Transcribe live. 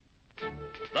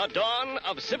The dawn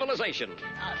of civilization.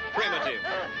 Primitive.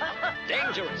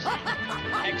 Dangerous.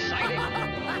 Exciting.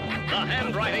 The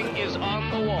handwriting is on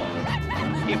the wall.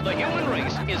 If the human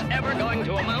race is ever going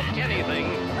to amount to anything,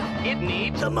 it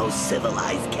needs the most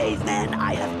civilized caveman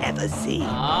I have ever seen.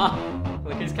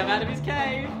 Look who's come out of his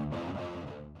cave.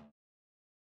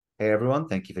 Hey everyone,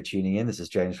 thank you for tuning in. This is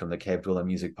James from the Cave Dweller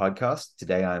Music Podcast.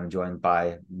 Today I'm joined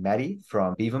by Maddie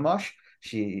from Beaver Mosh.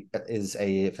 She is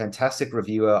a fantastic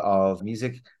reviewer of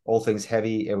music, all things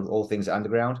heavy, all things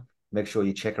underground. Make sure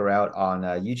you check her out on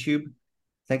YouTube.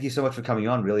 Thank you so much for coming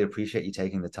on. Really appreciate you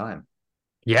taking the time.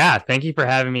 Yeah, thank you for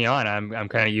having me on. I'm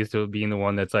kind of used to being the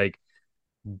one that's like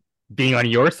being on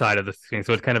your side of the screen,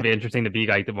 so it's kind of interesting to be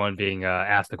like the one being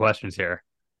asked the questions here.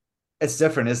 It's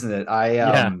different, isn't it?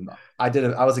 I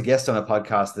was a guest on a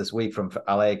podcast this week from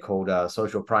LA called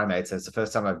Social Primates. It's the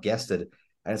first time I've guested,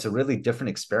 and it's a really different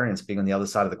experience being on the other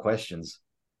side of the questions.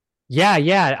 Yeah.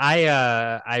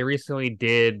 I recently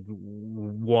did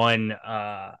one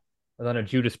on a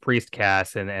Judas Priest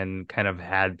cast and kind of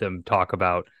had them talk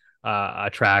about a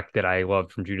track that I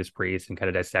loved from Judas Priest and kind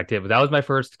of dissect it. But that was my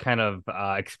first kind of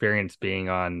experience being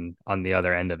on the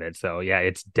other end of it. So yeah,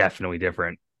 it's definitely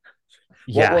different.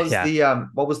 What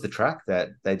was the track that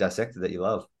they dissected that you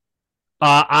love?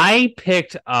 I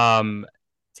picked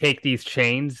Take These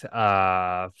Chains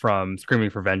from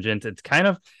Screaming for Vengeance. It's kind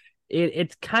of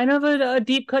a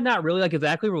deep cut, not really like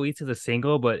exactly released as a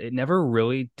single, but it never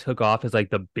really took off as like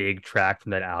the big track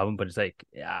from that album. But it's like,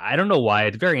 I don't know why,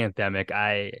 it's very anthemic.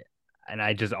 I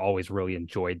just always really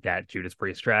enjoyed that Judas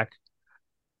Priest track.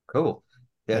 Cool.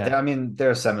 Yeah. I mean,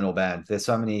 they're a seminal band. There's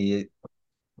so many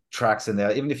tracks in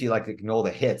there. Even if you like ignore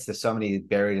the hits, there's so many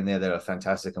buried in there that are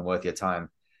fantastic and worth your time.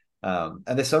 And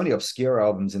there's so many obscure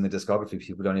albums in the discography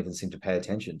people don't even seem to pay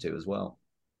attention to as well.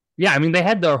 Yeah, I mean, they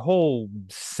had their whole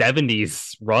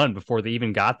 70s run before they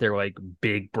even got their like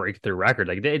big breakthrough record.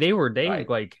 Like they right.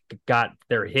 Like got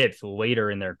their hits later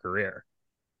in their career.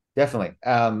 Definitely.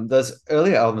 Those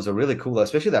earlier albums are really cool, though,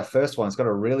 especially that first one. It's got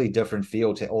a really different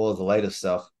feel to all of the later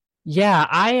stuff. Yeah,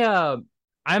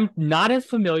 I'm not as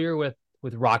familiar with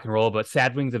rock and roll, but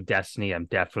Sad Wings of Destiny, I'm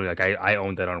definitely like I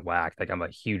own that on wax. Like I'm a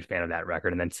huge fan of that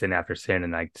record. And then Sin After Sin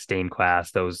and like Stained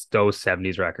Class, those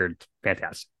 70s records,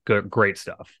 fantastic. Good, great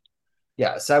stuff.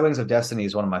 Yeah, Sad Wings of Destiny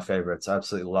is one of my favorites. I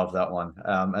absolutely love that one.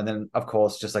 And then of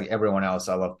course, just like everyone else,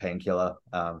 I love Painkiller.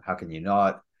 How can you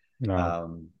not?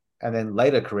 No. And then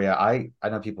later career, I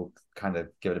know people kind of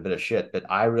give it a bit of shit, but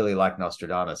I really like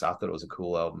Nostradamus. I thought it was a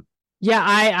cool album. Yeah,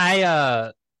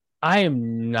 I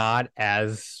am not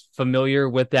as familiar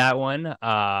with that one.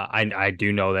 I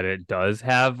do know that it does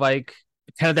have like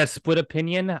kind of that split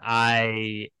opinion.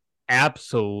 I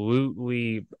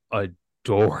absolutely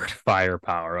adored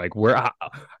Firepower. Like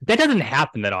that doesn't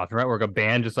happen that often, right? Where a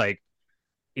band just like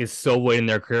is so late in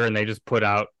their career and they just put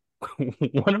out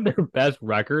one of their best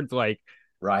records, like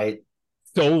right,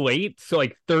 so late. So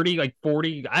like 30, like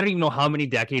 40, I don't even know how many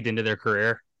decades into their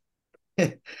career.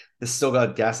 They still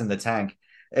got gas in the tank.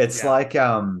 It's like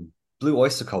Blue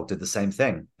Oyster Cult did the same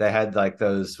thing. They had like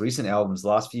those recent albums,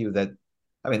 last few that,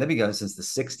 I mean, they've been going since the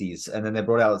 60s, and then they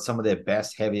brought out some of their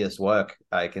best, heaviest work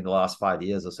like in the last 5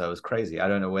 years or so. It was crazy. I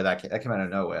don't know where that came out of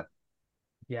nowhere.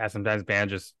 Yeah, sometimes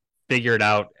bands just figure it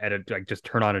out like just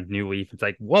turn on a new leaf. It's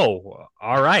like, whoa,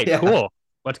 all right, cool,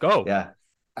 let's go. Yeah.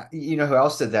 You know who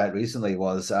else did that recently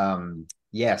was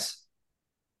Yes,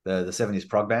 the 70s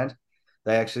prog band.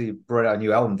 They actually brought out a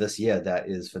new album this year that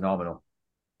is phenomenal.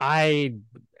 I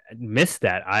missed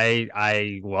that.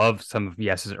 I love some of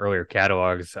Yes's earlier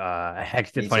catalogs.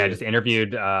 Heck, it's funny. I just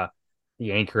interviewed the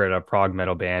anchor at a prog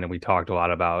metal band, and we talked a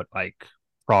lot about like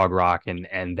prog rock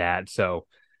and that. So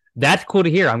that's cool to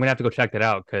hear. I'm gonna have to go check that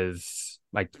out because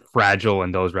like Fragile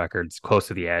and those records, Close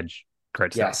to the Edge,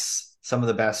 great stuff. Yes, some of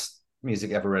the best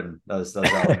music ever written. Those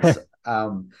albums.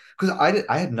 Because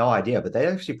I had no idea, but they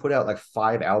actually put out like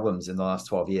 5 albums in the last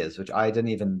 12 years, which I didn't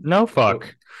even no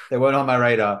fuck. They weren't on my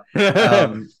radar.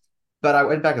 But I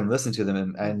went back and listened to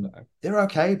them and they're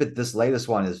okay. But this latest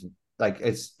one is like,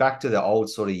 it's back to the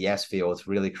old sort of Yes feel. It's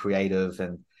really creative,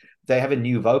 and they have a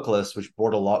new vocalist, which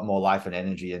brought a lot more life and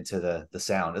energy into the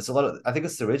sound. It's a lot of, I think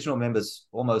it's the original members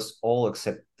almost all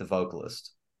except the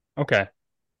vocalist. Okay.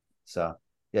 So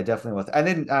yeah, definitely worth it.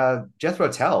 And then Jethro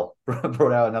Tull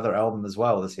brought out another album as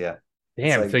well this year.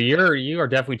 Damn, so you are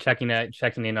definitely checking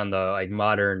in on the like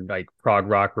modern like prog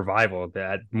rock revival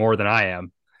that more than I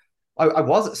am. I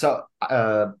was so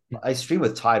I stream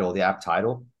with Tidal, the app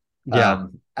Tidal. Yeah.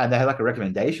 And they had like a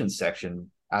recommendation section,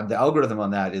 and the algorithm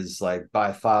on that is like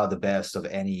by far the best of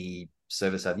any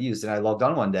service I've used. And I logged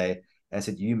on one day and I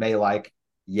said, you may like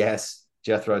Yes,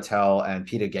 Jethro Tull, and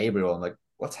Peter Gabriel. I'm like,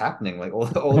 what's happening? Like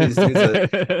all these dudes are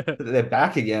they're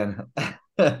back again.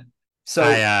 So,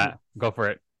 I go for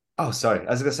it. oh, sorry.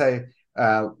 I was gonna say,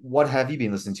 what have you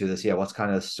been listening to this year? What's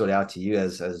kind of stood out to you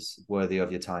as worthy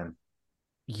of your time?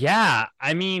 Yeah,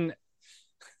 I mean,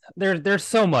 there's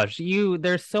so much.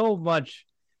 There's so much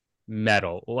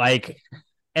metal. Like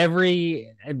I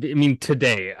mean,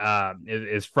 today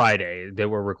is Friday that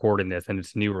we're recording this, and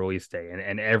it's new release day,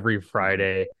 and every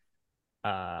Friday,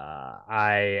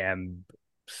 I am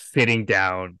sitting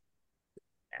down,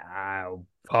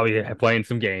 probably playing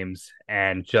some games,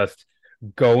 and just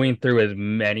going through as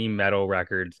many metal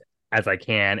records as I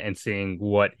can and seeing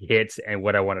what hits and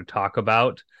what I want to talk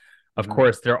about. Of Mhm.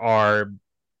 course, there are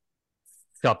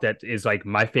stuff that is like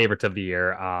my favorites of the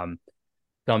year.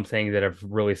 Some things that have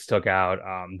really stuck out.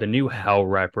 The new Hell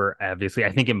rapper, obviously,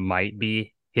 I think it might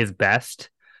be his best.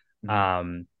 Mhm.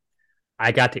 Um,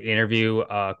 I got to interview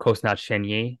Kosnat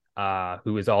Shenye,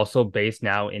 who is also based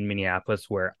now in Minneapolis,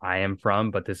 where I am from,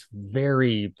 but this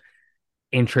very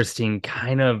interesting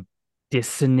kind of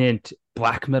dissonant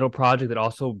black metal project that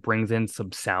also brings in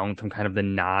some sound from kind of the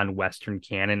non-Western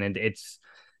canon, and it's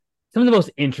some of the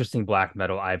most interesting black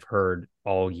metal I've heard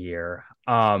all year.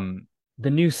 The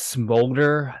new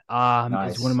Smolder is one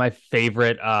of Nice. my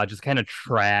favorite just kind of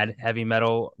trad heavy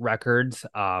metal records.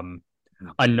 Mhm.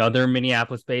 Another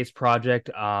Minneapolis based project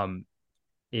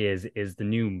is the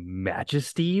new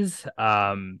Majesties.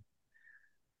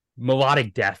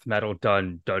 Melodic death metal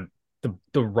done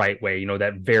the right way,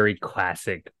 that very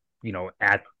classic,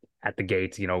 at the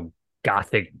gates,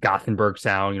 gothic Gothenburg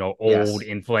sound, old Yes.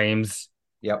 In Flames.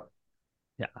 Yep.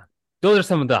 Yeah. Those are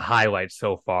some of the highlights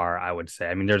so far, I would say.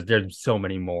 I mean, there's so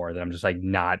many more that I'm just like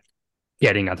not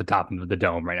getting at the top of the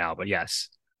dome right now, but yes.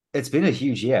 It's been a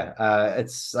huge year.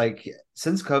 It's like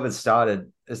since COVID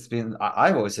started, it's been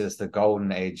I've always said it's the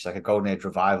golden age, like a golden age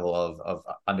revival of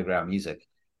underground music.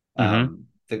 Mm-hmm.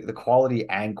 The quality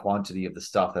and quantity of the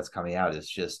stuff that's coming out is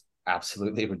just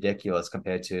absolutely ridiculous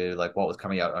compared to like what was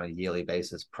coming out on a yearly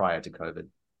basis prior to COVID.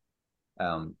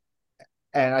 Um,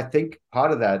 and I think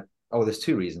part of that, oh, there's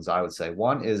two reasons I would say.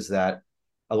 One is that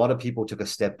a lot of people took a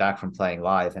step back from playing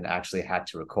live and actually had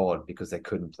to record because they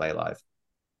couldn't play live.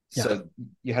 Yeah. So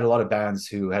you had a lot of bands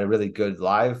who had a really good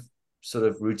live sort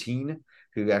of routine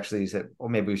who actually said, well,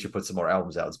 maybe we should put some more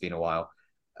albums out. It's been a while.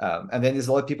 And then there's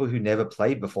a lot of people who never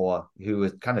played before who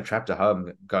were kind of trapped at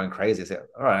home going crazy. Say,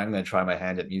 all right, I'm going to try my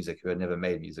hand at music who had never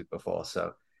made music before.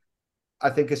 So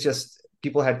I think it's just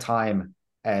people had time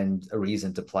and a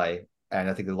reason to play. And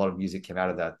I think a lot of music came out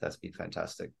of that. That's been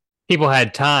fantastic. People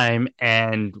had time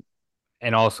and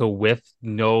also with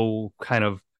no kind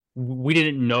of we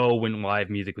didn't know when live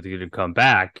music was going to come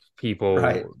back.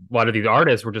 Right. A lot of these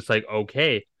artists were just like,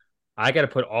 okay, I got to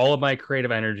put all of my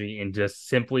creative energy in just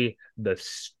simply the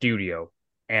studio.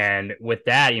 And with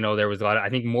that, there was a lot of, I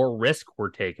think more risk were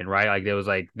taken, right? Like there was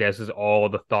like, this is all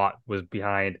the thought was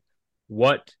behind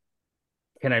what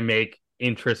can I make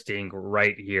interesting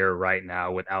right here, right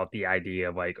now, without the idea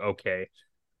of like, okay,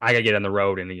 I got to get on the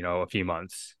road in, a few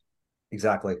months.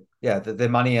 Exactly. Yeah. Their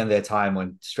money and their time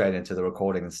went straight into the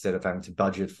recording instead of having to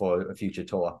budget for a future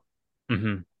tour.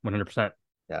 100%.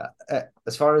 Yeah.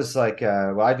 As far as like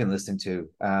what I've been listening to,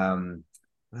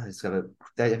 it's got a.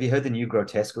 Have you heard the new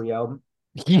Grotesquerie album?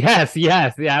 Yes,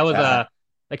 yes. Yeah, Yeah,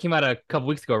 that came out a couple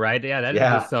weeks ago, right? Yeah, that is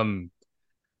just yeah, some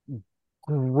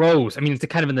gross. I mean, it's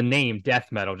kind of in the name, death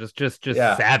metal, just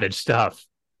yeah. savage stuff.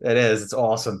 It is. It's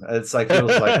awesome. It's like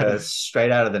feels like a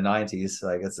straight out of the '90s.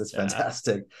 Like it's Yeah.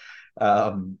 fantastic.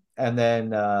 And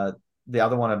then the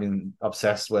other one I've been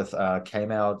obsessed with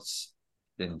came out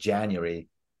in January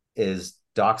is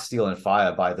Dark Steel and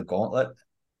Fire by The Gauntlet.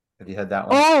 Have you heard that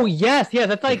one? Oh, yes, yes.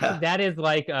 Yeah. That is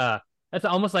like that's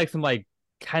almost like some like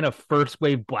kind of first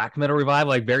wave black metal revival,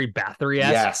 like very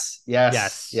Bathory-esque. Yes. Yes.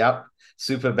 Yes. Yep.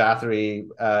 Super Bathory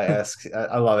esque.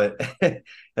 I love it.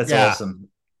 That's Yeah. awesome.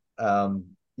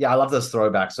 Yeah, I love those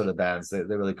throwback sort of bands. They're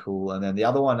really cool. And then the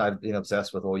other one I've been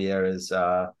obsessed with all year is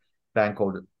a band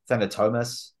called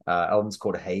Thanatomas. Album's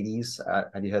called Hades.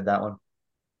 Have you heard that one?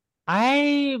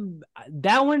 I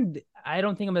that one I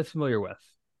don't think I'm as familiar with.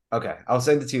 Okay, I'll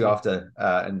send it to you Yeah, after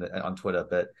on Twitter.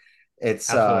 But it's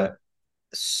absolutely.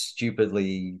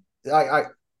 stupidly. I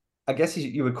guess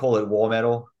you would call it war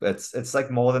metal. But it's like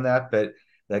more than that. But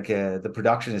like the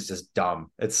production is just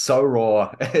dumb. It's so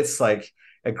raw. It's like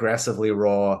aggressively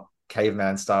raw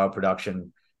caveman style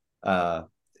production. Uh,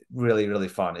 really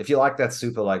fun. If you like that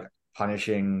super like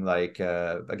punishing like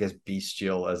I guess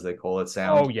bestial as they call it Oh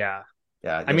sound, yeah.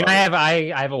 yeah, I you'll mean, love it.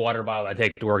 I have a water bottle I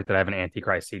take to work that I have an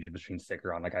Antichrist seed machine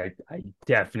sticker on. Like I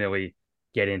definitely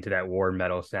get into that war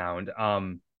metal sound.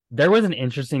 There was an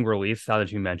interesting release now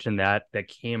that you mentioned that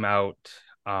came out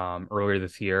earlier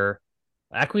this year.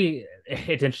 Actually,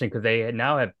 it's interesting because they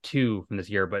now have two from this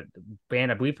year, but the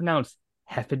band I believe pronounced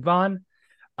Heffidvan.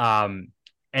 Um,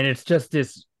 and it's just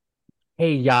this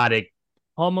chaotic,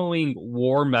 pummeling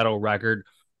war metal record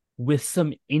with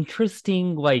some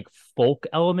interesting like folk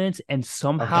elements, and Okay.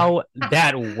 somehow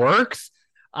that works.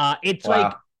 It's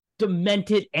like Wow.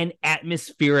 demented and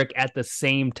atmospheric at the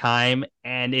same time,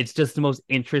 and it's just the most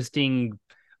interesting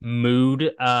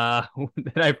mood that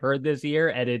I've heard this year,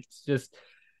 and it's just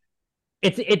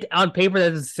it on paper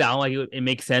that doesn't sound like it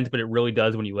makes sense, but it really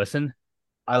does when you listen.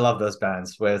 I love those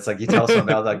bands where it's like you tell someone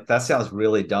about like that sounds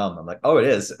really dumb. I'm like, oh, it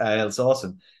is. And it's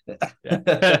awesome.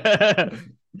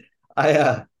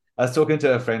 Yeah. I was talking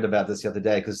to a friend about this the other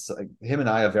day because like, him and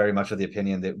I are very much of the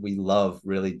opinion that we love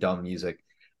really dumb music,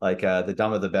 like the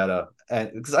dumber the better.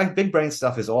 And because like big brain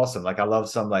stuff is awesome. Like I love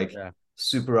some like Yeah.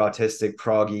 super artistic,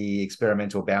 proggy,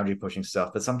 experimental, boundary pushing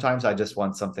stuff. But sometimes I just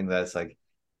want something that's like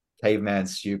caveman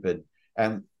stupid.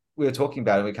 And we were talking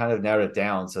about it. We kind of narrowed it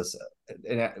down. So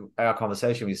in our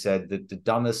conversation, we said that the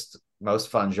dumbest, most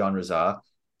fun genres are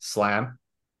slam,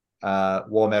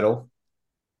 war metal.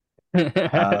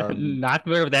 Not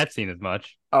familiar with that scene as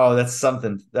much. Oh, that's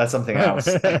something. That's something else.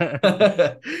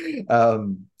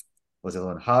 Was it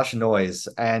one? Harsh noise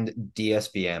and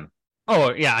DSBM.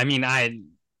 Oh yeah, I mean,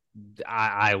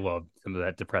 I love some of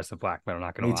that depressive black metal.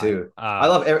 Not gonna Me lie. too. I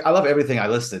love everything I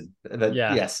listed. But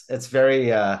Yeah, yes, it's very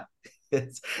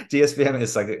it's DSBM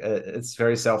is like it's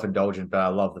very self indulgent, but I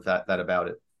love that about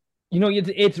it.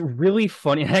 it's really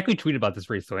funny. I actually tweeted about this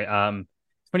recently.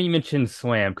 It's funny you mentioned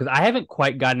slam because I haven't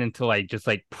quite gotten into like just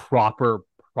like proper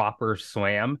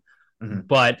slam, Mhm.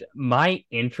 but my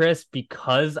interest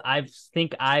because I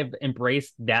think I've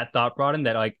embraced that thought broaden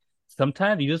that like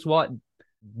sometimes you just want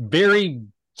very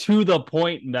to the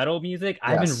point metal music.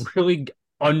 I've been Yes. really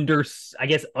I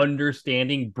guess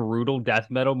understanding brutal death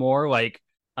metal more. Like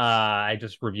I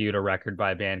just reviewed a record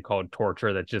by a band called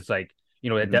Torture that's just like,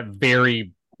 that Mhm.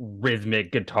 very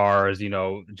rhythmic guitars,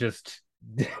 just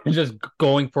just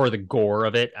going for the gore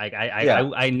of it.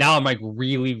 Yeah. I now I'm like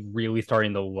really, really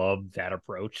starting to love that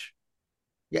approach.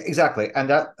 Yeah, exactly. And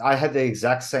that I had the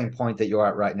exact same point that you're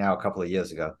at right now a couple of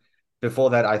years ago. Before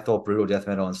that, I thought brutal death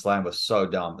metal and slam was so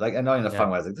dumb. Like, and not in a Yeah. fun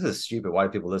way. I was like, this is stupid. Why do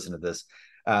people listen to this?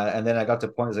 And then I got to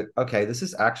a point, I was like, okay, this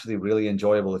is actually really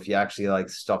enjoyable if you actually like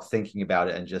stop thinking about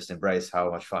it and just embrace how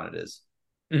much fun it is.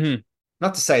 Mm-hmm.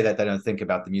 Not to say that they don't think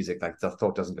about the music, like the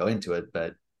thought doesn't go into it,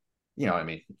 but you know what I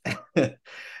mean.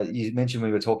 You mentioned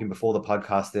when we were talking before the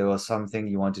podcast, there was something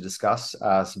you want to discuss,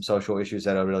 some social issues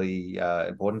that are really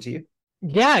important to you.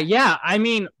 Yeah, yeah. I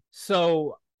mean,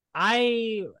 so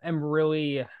I am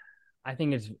really I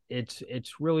think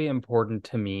it's really important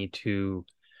to me to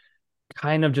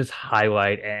kind of just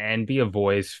highlight and be a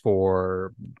voice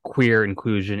for queer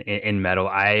inclusion in metal.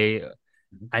 I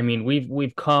mean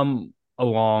we've come a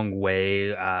long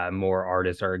way. More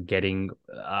artists are getting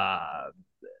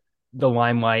the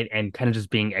limelight and kind of just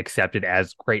being accepted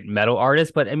as great metal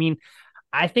artists. But I mean,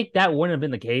 I think that wouldn't have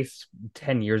been the case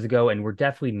 10 years ago, and we're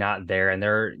definitely not there.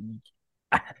 And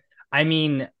I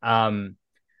mean,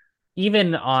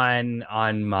 even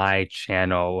on my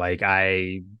channel, like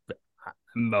I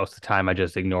most of the time I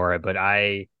just ignore it, but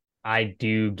I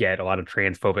do get a lot of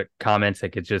transphobic comments.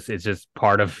 Like it's just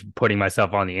part of putting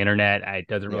myself on the internet. It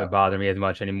doesn't really Yeah. bother me as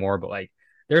much anymore, but like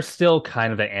there's still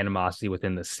kind of that animosity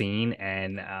within the scene,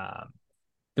 and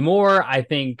the more I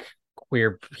think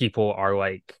queer people are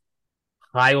like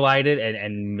highlighted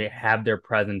and have their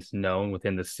presence known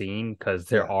within the scene, because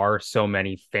there Yeah. are so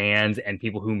many fans and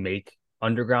people who make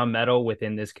underground metal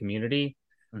within this community,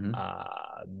 Mhm.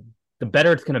 uh, the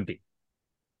better it's going to be.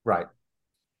 Right.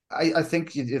 I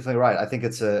think you're definitely right. I think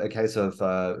it's a case of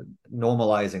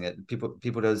normalizing it.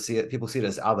 People don't see it. People see it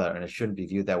as other, and it shouldn't be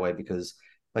viewed that way because,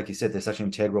 like you said, they're such an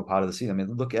integral part of the scene. I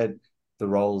mean, look at the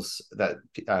roles that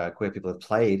queer people have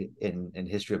played in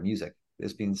history of music.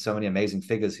 There's been so many amazing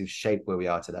figures who've shaped where we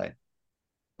are today.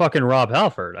 Fucking Rob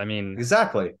Halford. I mean,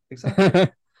 Exactly. Exactly.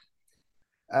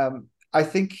 yeah, I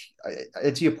think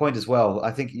to your point as well.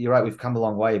 I think you're right. We've come a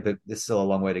long way, but there's still a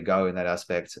long way to go in that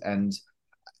aspect. And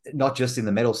not just in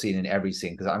the metal scene, in every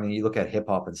scene. Because I mean, you look at hip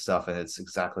hop and stuff, and it's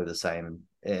exactly the same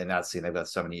in that scene. They've got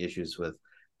so many issues with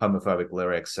homophobic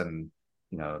lyrics and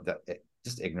that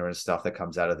just ignorant stuff that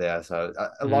comes out of there. So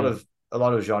a lot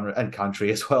of genre and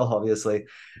country as well, obviously.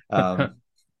 Um,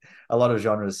 a lot of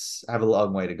genres have a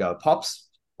long way to go. Pop's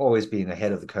always been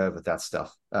ahead of the curve with that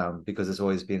stuff because it's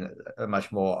always been a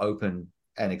much more open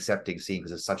and accepting scene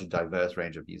because it's such a diverse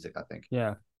range of music. I think.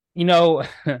 you know,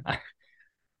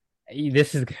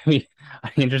 this is gonna be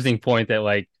an interesting point that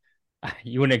like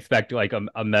you wouldn't expect like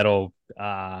a metal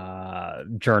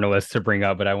journalist to bring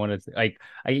up, but I wanted to like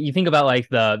you think about like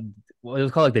the what it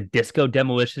was called like the disco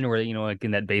demolition where like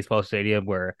in that baseball stadium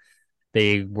where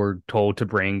they were told to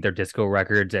bring their disco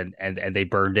records and they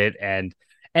burned it and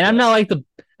I'm Yeah. not like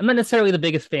I'm not necessarily the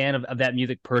biggest fan of that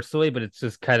music personally, but it's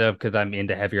just kind of because I'm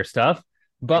into heavier stuff.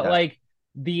 But Yeah. like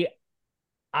the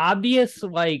obvious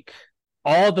like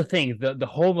all the things the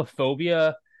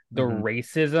homophobia, the Hmm.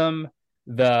 racism,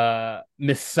 the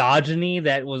misogyny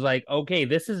that was like okay,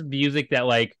 this is music that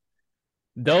like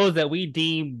those that we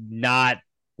deem not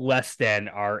less than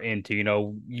are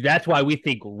into, that's why we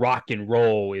think rock and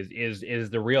roll is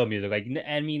the real music, like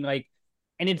I mean like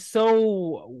and it's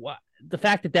so the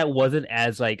fact that that wasn't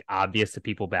as like obvious to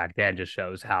people back then just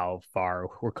shows how far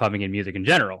we're coming in music in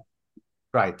general.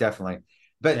 Right, definitely.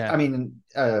 But Yeah. I mean,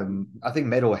 I think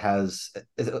metal has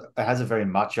a very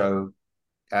macho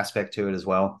aspect to it as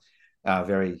well,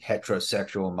 very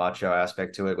heterosexual macho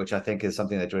aspect to it, which I think is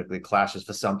something that directly clashes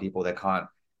for some people that can't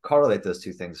correlate those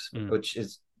two things, Mm. which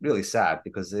is really sad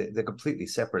because they're completely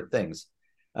separate things.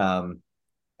 Um,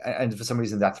 and for some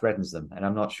reason that threatens them, and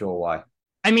I'm not sure why.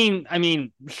 I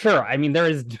mean, sure. I mean, there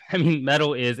is. I mean,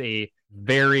 metal is a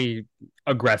very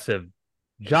aggressive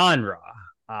genre,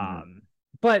 Mhm. um,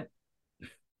 but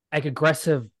like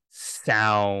aggressive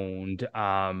sound,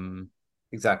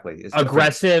 Exactly, it's different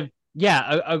aggressive,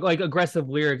 yeah, like aggressive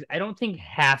lyrics. I don't think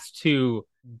has to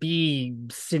be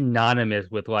synonymous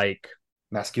with like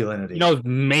masculinity.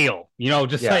 male.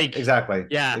 Just Yeah, like exactly,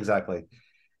 yeah, exactly.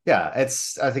 Yeah,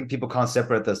 it's. I think people can't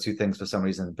separate those two things for some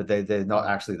reason, but they're not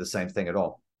actually the same thing at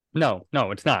all. no,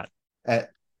 no, it's not. Uh,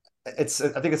 it's.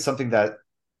 I think it's something that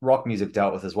rock music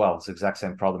dealt with as well. It's the exact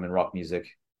same problem in rock music.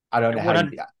 I don't know how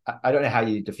What you. I don't know how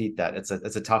you defeat that. It's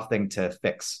a tough thing to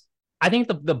fix. I think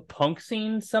the punk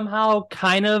scene somehow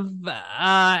kind of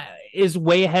is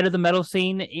way ahead of the metal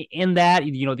scene in that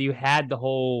you had the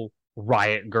whole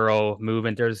Riot Girl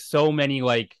movement. There's so many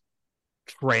like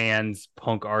trans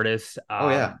punk artists Oh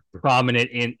yeah, prominent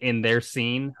in their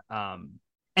scene.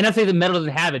 And I'd say the metal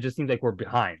doesn't have it. Just seems like we're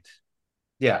behind.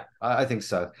 yeah. I think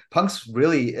so. Punk's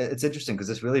really. It's interesting because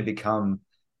it's really become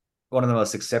one of the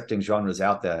most accepting genres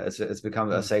out there. It's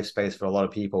become a Mm. safe space for a lot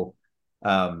of people,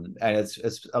 and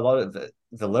it's a lot of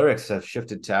the lyrics have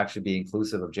shifted to actually be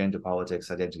inclusive of gender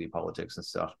politics, identity politics, and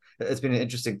stuff. It's been an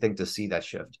interesting thing to see that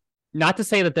shift. Not to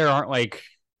say that there aren't like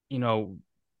you know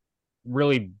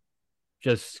really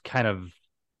just kind of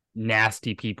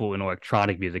nasty people in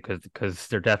electronic music because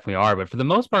there definitely are, but for the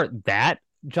most part, that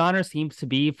genre seems to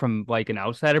be from like an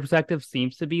outsider perspective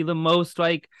seems to be the most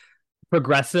like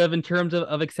progressive in terms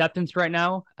of acceptance right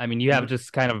now. I mean, you have Mhm.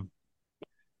 just kind of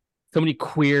so many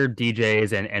queer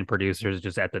DJs and producers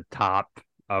just at the top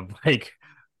of like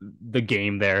the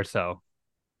game there. So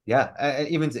Yeah, and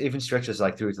even stretches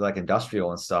like through to like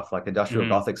industrial and stuff. Like industrial mhm.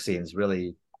 gothic scenes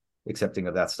really accepting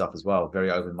of that stuff as well.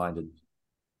 Very open minded.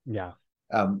 Yeah.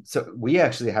 So we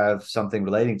actually have something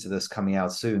relating to this coming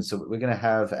out soon. So we're going to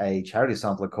have a charity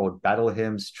sampler called Battle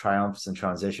Hymns, Triumphs, and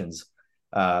Transitions,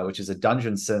 which is a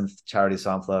dungeon synth charity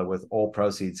sampler with all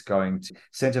proceeds going to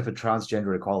Center for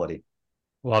Transgender Equality.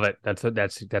 Love it.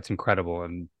 That's incredible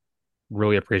and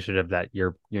really appreciative that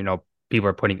people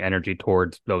are putting energy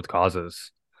towards those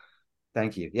causes.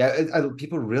 Thank you. Yeah,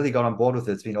 people really got on board with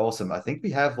it. It's been awesome. I think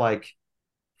we have like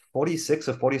 46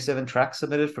 or 47 tracks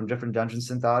submitted from different dungeon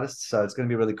synth artists. So it's going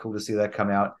to be really cool to see that come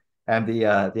out. And the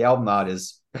album art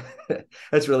is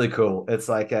it's really cool. It's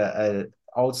like a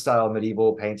old style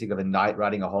medieval painting of a knight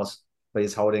riding a horse, but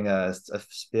he's holding a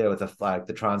spear with a flag,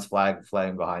 the trans flag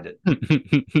flying behind it.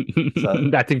 So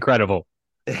That's incredible.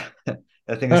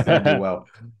 I think it's going to do well.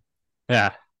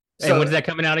 Yeah. And when's So that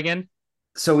coming out again?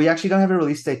 So we actually don't have a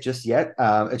release date just yet.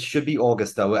 It should be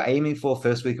August though. We're aiming for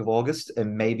first week of August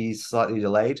and maybe slightly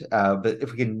delayed. But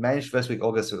if we can manage first week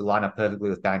August, it will line up perfectly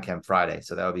with Bandcamp Friday.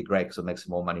 So that would be great because we'll make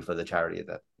some more money for the charity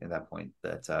at that point.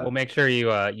 But Well, make sure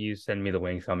you send me the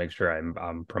links. I'll make sure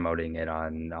I'm promoting it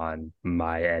on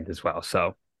my end as well.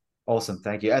 So awesome,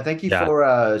 thank you, and thank you yeah,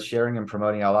 for sharing and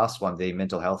promoting our last one, the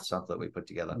mental health stuff that we put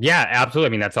together. yeah, absolutely. I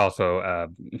mean, that's also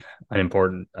an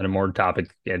important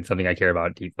topic and something I care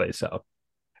about deeply. So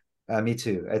Me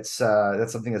too. It's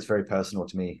that's something that's very personal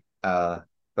to me.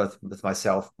 Both with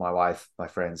myself, my wife, my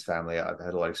friends, family. I've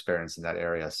had a lot of experience in that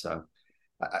area, so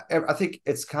I think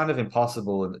it's kind of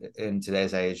impossible in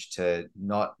today's age to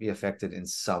not be affected in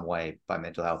some way by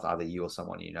mental health, either you or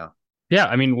someone you know. yeah,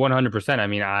 I mean, 100%. I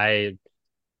mean, I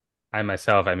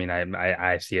myself, I mean,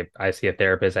 I see a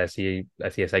therapist, I see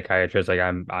a psychiatrist. Like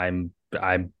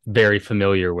I'm very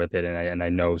familiar with it, and I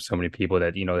know so many people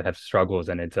that that have struggles,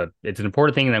 and it's an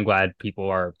important thing, and I'm glad people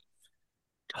are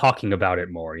talking about it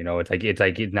more.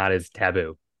 It's not as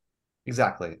taboo.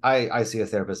 Exactly. I see a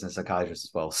therapist and a psychiatrist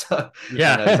as well, so I know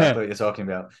Yeah. exactly what you're talking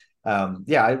about.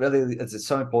 Yeah, I really it's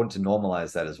so important to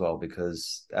normalize that as well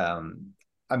because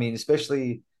I mean,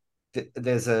 especially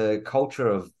there's a culture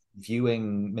of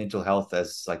viewing mental health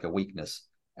as like a weakness,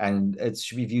 and it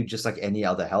should be viewed just like any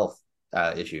other health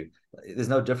issue. There's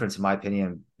no difference, in my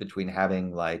opinion, between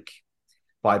having like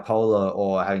bipolar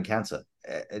or having cancer.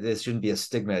 There shouldn't be a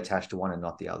stigma attached to one and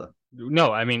not the other.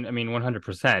 No, I mean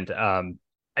 100%.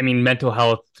 I mean mental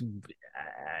health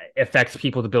affects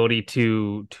people's ability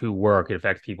to work. It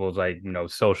affects people's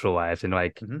social lives and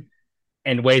Mhm.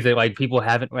 in ways that people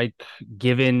haven't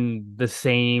given the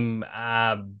same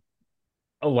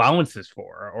allowances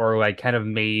for, or kind of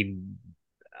made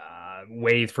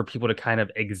ways for people to kind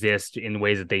of exist in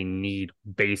ways that they need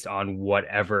based on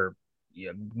whatever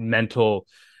mental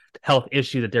health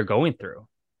issue that they're going through.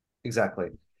 Exactly.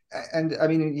 And I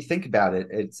mean, when you think about it,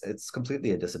 it's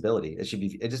completely a disability. It should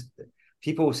be. It just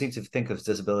people seem to think of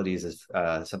disabilities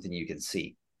as something you can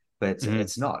see, but Mhm.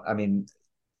 it's not. I mean,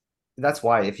 that's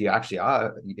why if you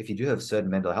do have certain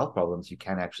mental health problems, you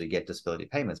can actually get disability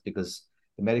payments because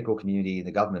the medical community and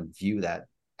the government view that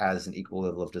as an equal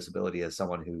level of disability as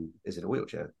someone who is in a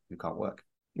wheelchair who can't work.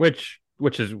 Which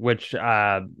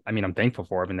I mean I'm thankful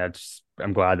for. I mean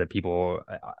I'm glad that people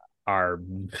are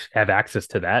have access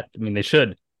to that. I mean they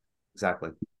should. Exactly.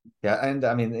 Yeah, and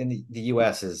I mean, in the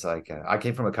US is like I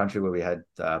came from a country where we had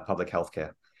public health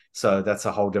care, so that's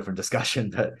a whole different discussion.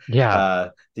 But Yeah.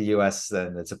 the US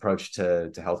and its approach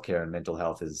to healthcare and mental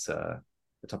health is a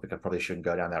topic I probably shouldn't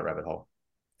go down that rabbit hole.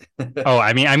 Oh,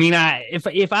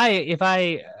 if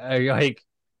I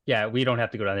yeah, we don't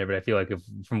have to go down there, but I feel like if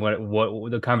from what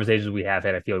the conversations we have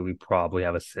had, I feel like we probably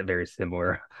have a very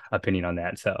similar opinion on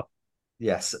that. So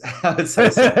Yes, I would say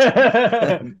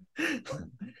so.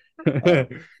 Uh,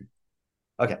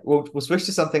 okay, we'll switch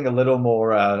to something a little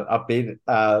more upbeat.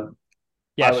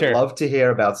 yeah, I would sure. love to hear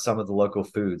about some of the local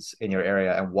foods in your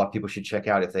area and what people should check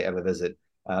out if they ever visit.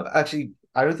 Actually,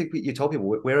 I don't think you told people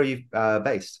where are you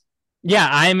based? Yeah,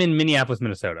 I'm in Minneapolis,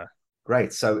 Minnesota.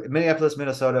 Great. So Minneapolis,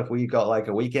 Minnesota, if we got like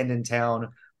a weekend in town,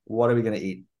 what are we going to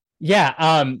eat?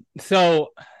 Yeah, so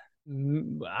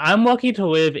I'm lucky to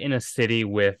live in a city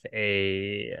with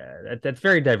that's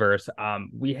very diverse.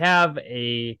 We have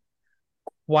a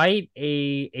quite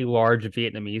a large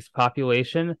Vietnamese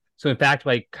population. So in fact,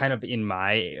 kind of in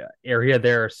my area,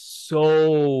 there are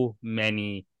so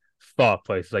many pho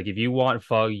places. Like if you want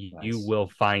pho, you Nice. will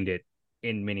find it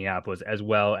in Minneapolis, as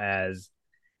well as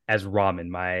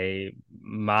ramen.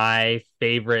 My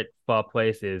favorite pho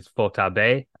place is Pho Ta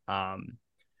Bay.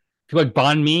 If you like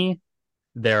banh mi,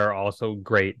 there are also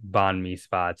great banh mi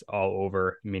spots all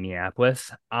over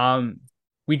Minneapolis.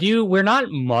 We're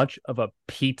not much of a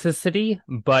pizza city,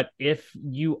 but if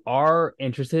you are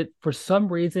interested for some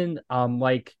reason,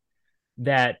 like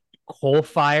that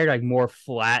coal-fired, like more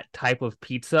flat type of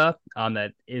pizza,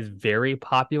 that is very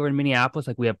popular in Minneapolis.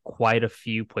 Like we have quite a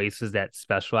few places that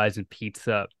specialize in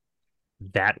pizza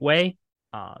that way.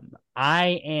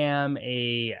 I am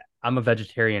I'm a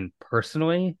vegetarian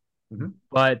personally, Mhm.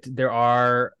 but there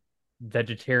are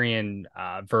vegetarian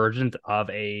versions of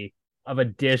a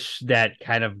dish that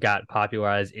kind of got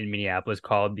popularized in Minneapolis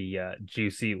called the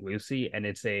Juicy Lucy, and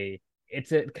it's a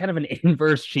kind of an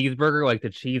inverse cheeseburger. Like the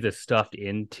cheese is stuffed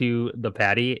into the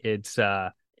patty. It's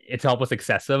almost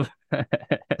excessive.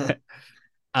 We've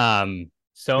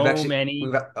So actually many.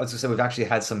 I was gonna say we've actually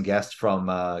had some guests from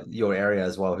your area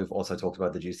as well who've also talked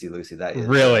about the Juicy Lucy. That is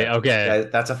Really? Okay. yeah,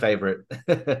 that's a favorite.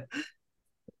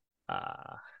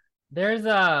 Uh, there's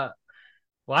a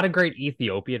lot of great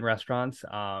Ethiopian restaurants.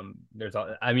 I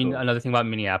mean, Cool. another thing about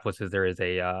Minneapolis is there is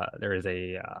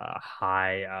a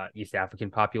high East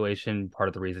African population. Part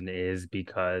of the reason is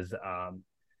because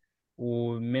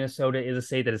Minnesota is a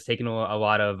state that has taken a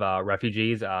lot of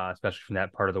refugees, especially from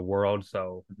that part of the world.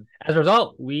 So as a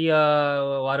result, we a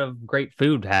lot of great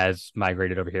food has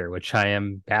migrated over here, which I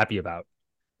am happy about.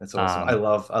 That's awesome. Um,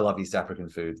 I love East African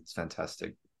food. It's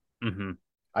fantastic. mhm.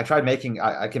 I tried making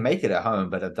I can make it at home,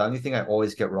 but the only thing I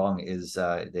always get wrong is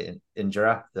the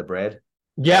injera, the bread,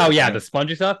 Yeah, oh the yeah, the grain.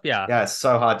 spongy stuff. Yeah. Yeah, it's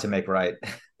so hard to make right.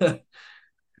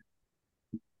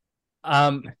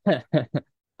 Um,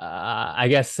 I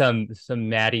guess some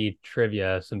Maddie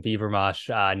trivia, some Beaver Mosh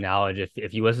knowledge.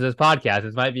 If you listen to this podcast,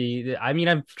 this might be. I mean,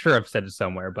 I'm sure I've said it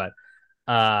somewhere, but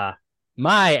uh,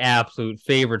 my absolute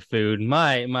favorite food,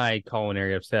 my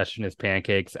culinary obsession is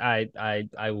pancakes. I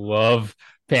love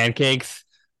pancakes.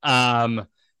 Um,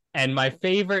 and my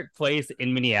favorite place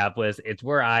in Minneapolis, it's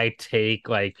where I take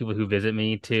like people who visit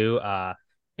me to.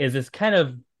 Is this kind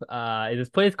of This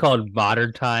place called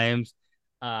Modern Times.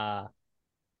 Uh,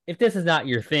 if this is not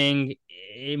your thing,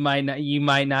 you might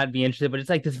not be interested, but it's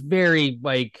like this very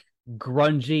like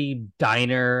grungy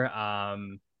diner.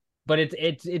 But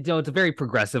it's a very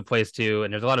progressive place too,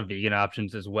 and there's a lot of vegan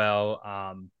options as well.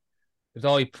 There's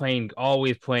always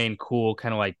playing cool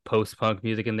kind of like post punk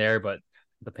music in there, but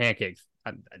the pancakes,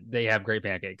 they have great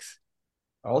pancakes.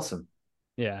 Awesome.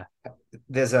 Yeah.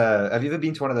 Have you ever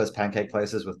been to one of those pancake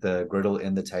places with the griddle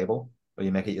in the table where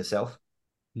you make it yourself?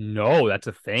 No, that's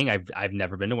a thing. I've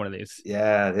never been to one of these.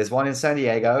 Yeah, there's one in San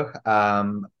Diego,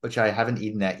 which I haven't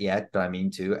eaten at yet, but I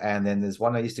mean to. And then there's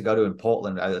one I used to go to in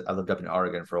Portland. I lived up in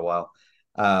Oregon for a while.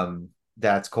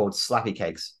 That's called Slappy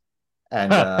Cakes.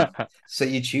 And so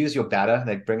you choose your batter.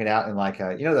 They bring it out in like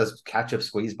those ketchup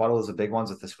squeeze bottles, the big ones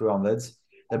with the screw-on lids.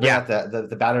 They bring Yeah. out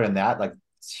the batter in that, like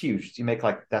it's huge. You make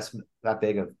like that's that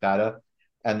big of batter,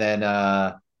 and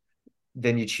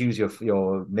then you choose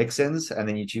your mix-ins, and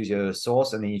then you choose your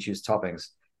sauce, and then you choose toppings.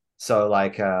 So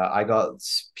like I got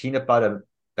peanut butter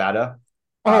batter.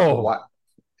 I put Oh, white.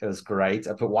 It was great.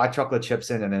 I put white chocolate chips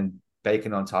in, and then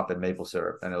bacon on top and maple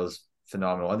syrup, and it was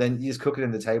phenomenal. And then you just cook it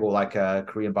in the table like a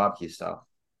Korean barbecue style.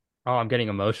 oh, I'm getting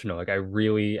emotional. Like I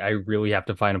really have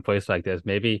to find a place like this.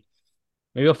 Maybe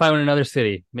I'll find one in another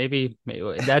city. Maybe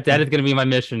that is going to be my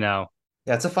mission now.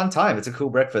 Yeah, it's a fun time. It's a cool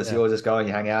breakfast. You Yeah. all just go and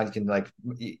you hang out. You can like,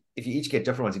 if you each get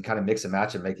different ones, you kind of mix and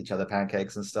match and make each other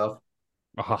pancakes and stuff.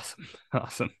 Awesome.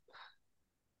 Awesome.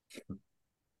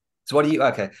 So what do you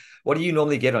okay? What do you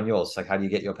normally get on yours? Like, how do you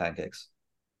get your pancakes?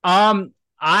 I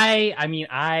mean,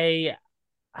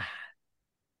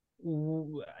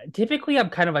 typically I'm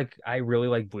kind of like I really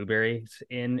like blueberries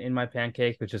in my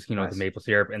pancakes, which is the Nice. maple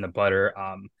syrup and the butter.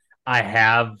 I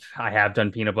have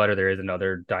done peanut butter. There is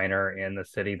another diner in the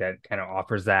city that kind of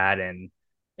offers that, and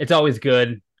it's always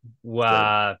good.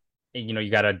 Good.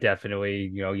 You gotta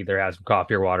definitely either have some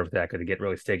coffee or water with that because it get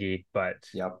really sticky. But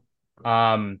Yep.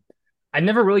 um, I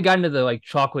never really got into the like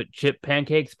chocolate chip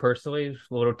pancakes personally. It's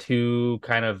a little too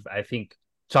kind of I think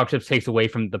chocolate chips takes away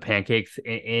from the pancakes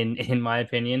in my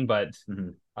opinion, but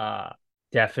Mhm. uh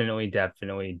definitely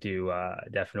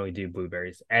do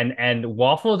blueberries. And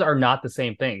waffles are not the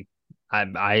same thing.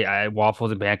 I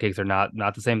waffles and pancakes are not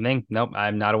the same thing. Nope,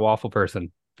 I'm not a waffle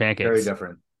person. Very Pancakes.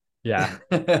 different. Yeah.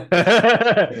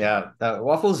 Yeah,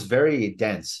 waffles very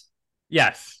dense.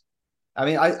 Yes. I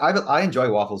mean, I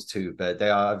enjoy waffles too, but they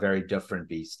are a very different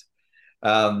beast.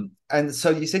 And so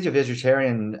you said you're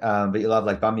vegetarian, but you love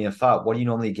like banh mi and pho. What do you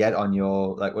normally get on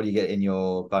your like? What do you get in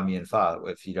your banh mi and pho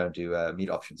if you don't do meat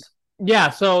options? Yeah,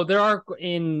 so there are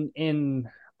in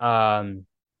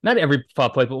not every pho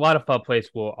place, but a lot of pho place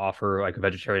will offer like a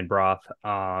vegetarian broth.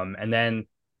 And then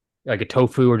like a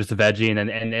tofu or just a veggie, and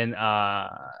then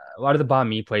a lot of the banh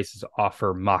mi places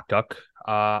offer mock duck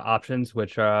options,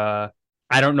 which I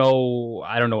don't know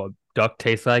what duck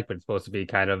tastes like, but it's supposed to be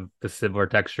kind of the similar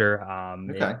texture.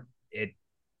 Okay. It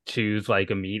chews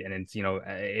like a meat, and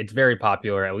it's very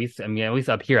popular. At least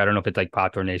up here. I don't know if it's like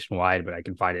popular nationwide, but I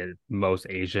can find it at most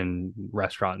Asian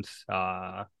restaurants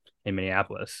in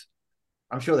Minneapolis.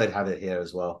 I'm sure they'd have it here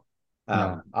as well.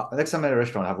 Yeah, Next time I'm at a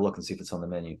restaurant, I'll have a look and see if it's on the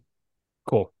menu.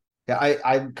 cool. Yeah,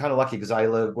 I'm kind of lucky because I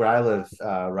live where I live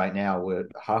right now. We're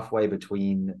halfway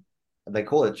between. They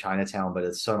call it Chinatown, but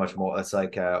it's so much more. It's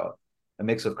like a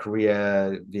mix of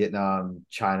Korea, Vietnam,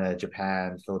 China,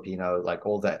 Japan, Filipino, like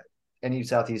all that. Any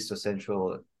Southeast or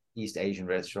Central East Asian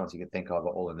restaurants you can think of are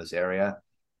all in this area.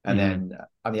 And Hmm. then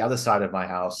on the other side of my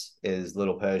house is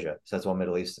Little Persia, so that's all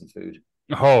Middle Eastern food.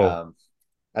 Oh, Um,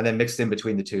 and then mixed in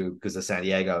between the two because the San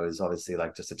Diego is obviously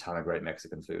like just a ton of great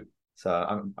Mexican food. So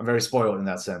I'm very spoiled in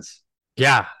that sense.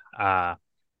 yeah. Uh,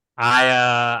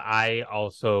 I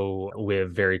also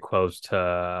live very close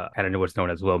to kind of know what's known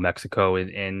as Little Mexico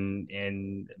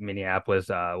in Minneapolis,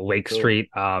 Lake Cool. Street.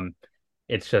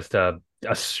 It's just a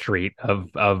street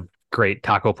of great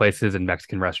taco places and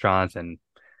Mexican restaurants, and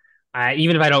I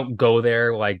even if I don't go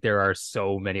there, like there are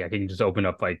so many. I can just open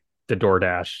up like the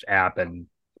DoorDash app and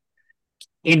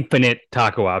infinite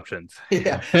taco options.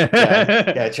 Yeah,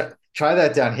 yeah. Try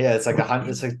that down here. It's like 100.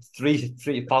 It's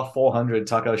like about 400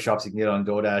 taco shops you can get on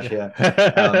DoorDash here.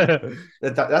 Um,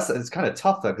 that's it's kind of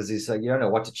tough though because it's like you don't know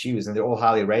what to choose, and they're all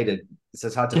highly rated. So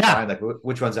it's hard to Yeah. find like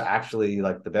which ones are actually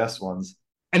like the best ones.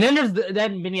 And then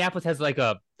then Minneapolis has like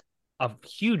a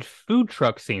huge food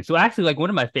truck scene. So actually, like one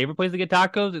of my favorite places to get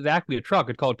tacos is actually a truck.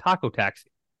 It's called Taco Taxi,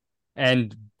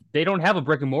 and they don't have a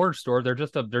brick and mortar store. They're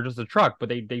just a truck, but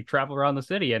they travel around the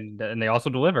city and they also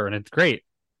deliver, and it's great.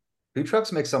 Food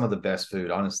trucks make some of the best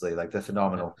food, honestly. Like they're Yeah,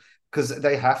 phenomenal because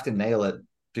they have to nail it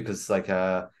because like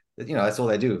that's all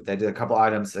they do. They do a couple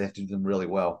items, they have to do them really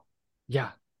well.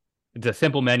 yeah. It's a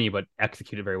simple menu, but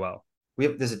executed very well.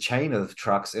 There's a chain of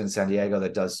trucks in San Diego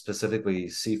that does specifically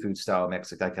seafood style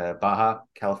Mexican, like Baja,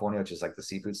 California, which is like the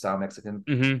seafood style Mexican.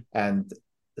 Mm-hmm. And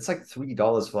it's like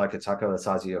 $3 for like a taco the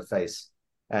size of your face.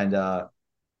 And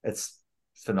it's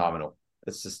phenomenal.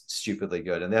 It's just stupidly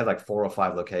good. And they have like 4 or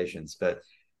 5 locations. But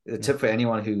the tip for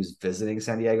anyone who's visiting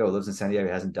San Diego or lives in San Diego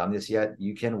who hasn't done this yet,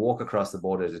 you can walk across the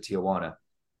border to Tijuana,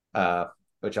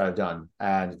 which I've done.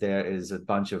 And there is a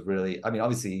bunch of really, I mean,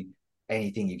 obviously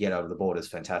anything you get over the border is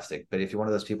fantastic. But if you're one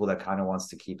of those people that kind of wants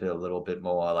to keep it a little bit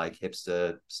more like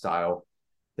hipster style,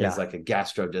 there's like a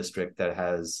gastro district that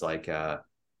has like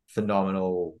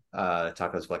phenomenal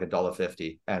tacos for like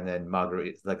 $1.50, and then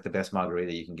margarita, like the best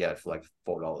margarita you can get for like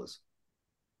 $4.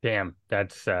 Damn,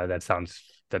 that sounds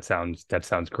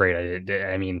great.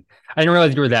 I mean, I didn't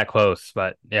realize you were that close,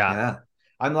 but yeah. Yeah,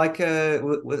 I'm like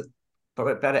with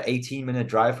about an 18-minute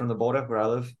drive from the border where I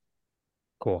live.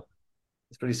 Cool.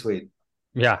 It's pretty sweet.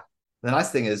 Yeah. The nice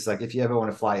thing is, like, if you ever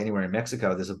want to fly anywhere in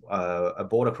Mexico, there's a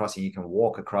border crossing you can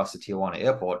walk across the Tijuana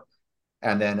airport,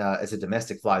 and then it's a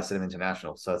domestic flight instead of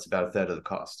international, so it's about a third of the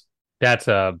cost. That's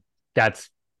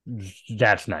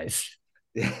nice.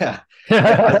 Yeah.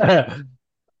 Yeah,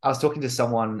 I was talking to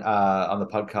someone on the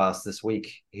podcast this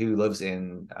week who lives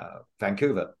in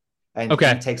Vancouver, and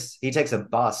Okay. he takes a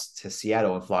bus to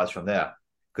Seattle and flies from there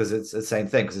because it's the same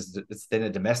thing, because it's then a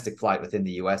domestic flight within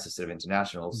the US instead of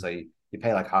international, so you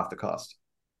pay like half the cost.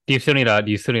 Do you still need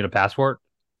a passport?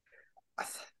 I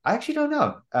actually don't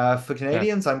know. For Yeah.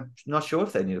 Canadians, I'm not sure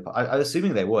if they need I'm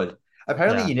assuming they would.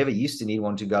 Apparently, Yeah. you never used to need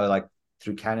one to go like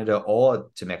through Canada or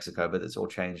to Mexico, but it's all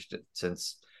changed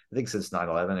since, I think, since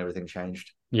 9/11, everything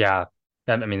changed. Yeah.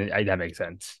 That makes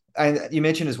sense. And you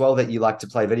mentioned as well that you like to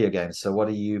play video games. So what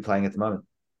are you playing at the moment?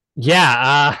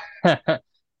 Yeah.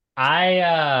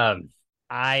 I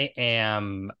I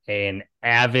am an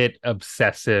avid,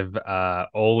 obsessive,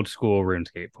 old school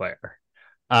RuneScape player.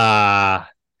 Uh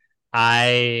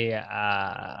I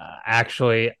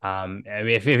actually I mean,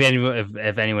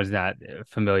 if anyone's not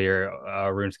familiar,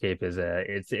 RuneScape is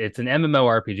it's an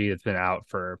MMORPG that's been out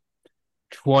for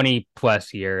 20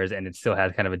 plus years, and it still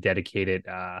has kind of a dedicated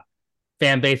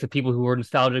fan base of people who were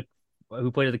nostalgic,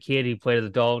 who played as a kid, who played as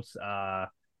adults,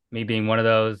 me being one of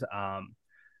those.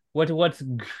 What's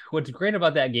great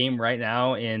about that game right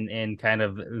now in kind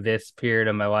of this period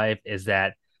of my life is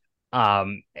that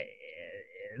um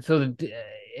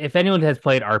if anyone has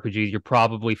played RPGs, you're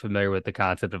probably familiar with the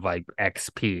concept of like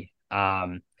XP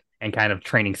and kind of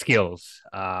training skills.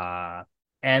 And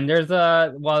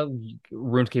while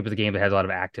RuneScape is a game that has a lot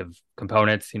of active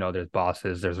components, there's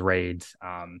bosses, there's raids.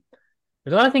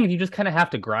 There's a lot of things you just kind of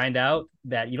have to grind out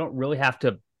that you don't really have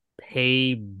to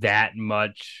pay that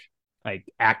much like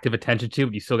active attention to,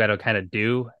 but you still got to kind of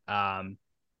do. And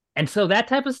so that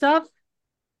type of stuff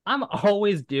I'm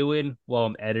always doing while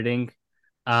I'm editing.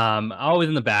 Always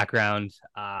in the background.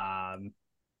 And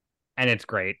it's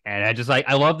great. And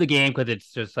I love the game because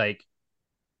it's just like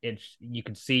you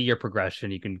can see your progression.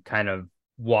 You can kind of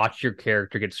watch your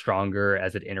character get stronger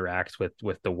as it interacts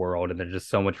with the world, and there's just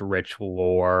so much rich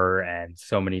lore and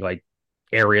so many like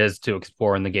areas to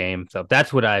explore in the game. So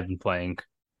that's what I've been playing.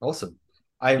 Awesome.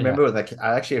 I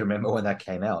actually remember when that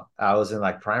came out. I was in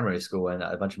like primary school and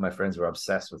a bunch of my friends were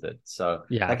obsessed with it. So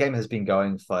Yeah. that game has been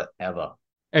going forever.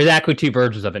 There's actually 2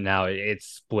 versions of it now. It's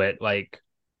split like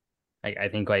I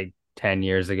think like 10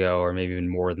 years ago, or maybe even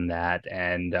more than that.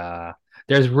 And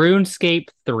there's RuneScape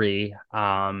 3,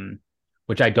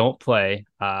 which I don't play.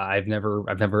 I've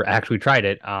never actually tried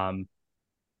it. And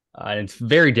it's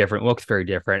very different, looks very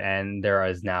different. And there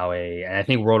is now and I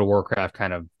think World of Warcraft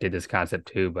kind of did this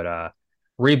concept too, but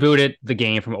rebooted the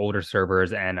game from older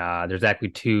servers, and there's actually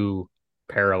 2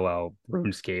 parallel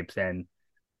RuneScapes. And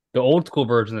the old school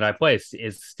version that I play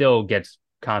is still gets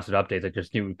constant updates, like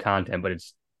just new content, but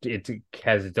it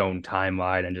has its own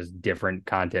timeline and just different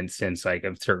content since like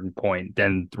a certain point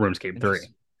than RuneScape 3.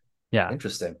 Yeah.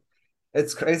 Interesting.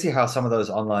 It's crazy how some of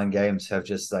those online games have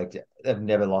just like have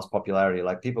never lost popularity.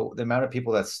 Like the amount of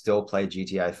people that still play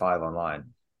GTA 5 online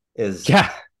is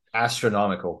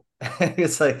astronomical.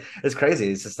 It's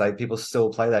crazy. It's just like people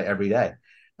still play that every day.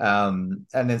 And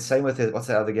then same with it. What's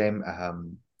that other game?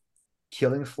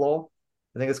 Killing Floor,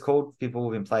 I think it's called. People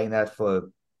have been playing that for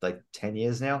like 10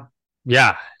 years now.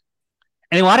 Yeah.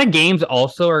 And a lot of games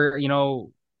also are,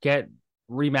 get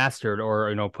remastered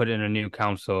or, put in a new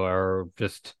console or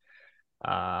just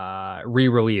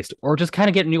re-released or just kind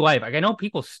of get new life. Like I know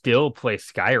people still play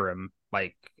Skyrim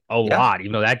like a lot,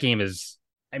 even though that game is,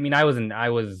 I mean, I was in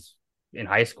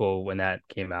high school when that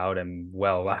came out and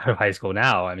well out of high school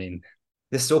now. I mean,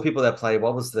 there's still people that play,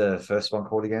 what was the first one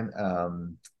called again?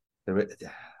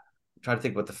 trying to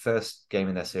think what the first game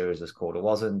in that series is called. It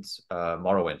wasn't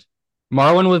Morrowind.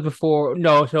 Morrowind was before.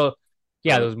 No, so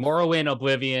yeah, there Or, was Morrowind,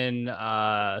 Oblivion,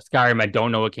 Skyrim. I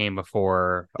don't know what came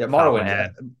before. yeah, off the top of my Morrowind. Yeah.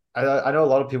 head. I know a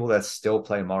lot of people that still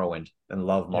play Morrowind and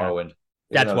love Yeah, Morrowind,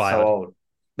 even that's though it's so wild. old.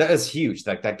 That is huge.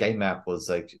 Like that game map was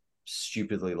like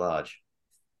stupidly large.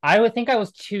 I would think I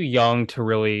was too young to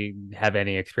really have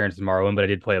any experience with Morrowind, but I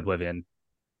did play Oblivion.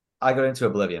 I got into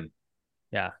Oblivion.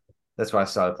 Yeah, That's why I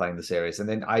started playing the series, and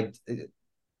then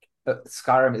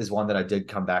Skyrim is one that I did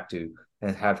come back to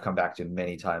and have come back to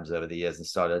many times over the years and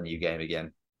started a new game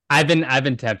again. I've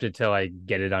been tempted to like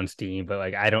get it on Steam, but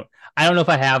like I don't know if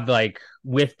I have like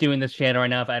with doing this channel right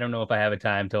now. If I don't know if I have a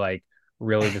time to like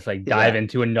really just like dive Yeah,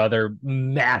 into another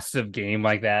massive game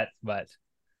like that. But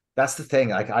that's the thing.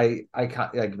 Like I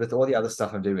can't like with all the other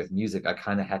stuff I'm doing with music, I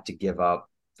kind of had to give up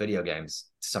video games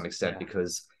to some extent yeah,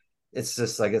 because it's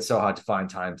just like it's so hard to find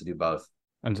time to do both.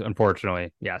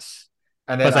 unfortunately, yes.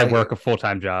 And then Plus, I work a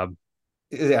full-time job.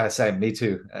 yeah, same. Me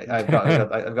too. I've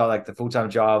got like the full time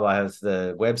job. I have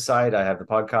the website. I have the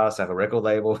podcast. I have a record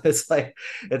label. It's like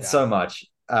it's Yeah. so much.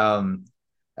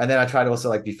 And then I try to also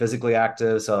like be physically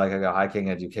active. So like I go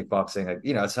hiking, I do kickboxing. Like,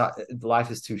 you know, it's not,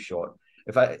 life is too short.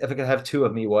 If I could have two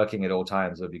of me working at all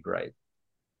times, it would be great.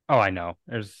 Oh, I know.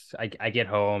 I get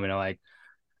home and I'm like,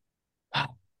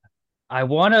 I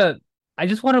wanna I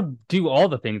just want to do all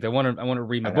the things. I want to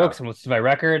read my I know, books, I want to see my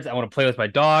records, I want to play with my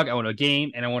dog, I want to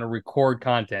game, and I want to record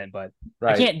content. But I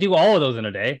right? can't do all of those in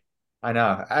a day. I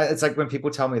know. It's like when people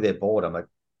tell me they're bored, I'm like,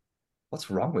 what's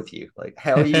wrong with you? Like,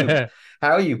 how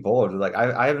are you bored? Like,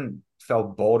 I haven't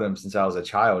felt boredom since I was a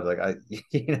child. Like,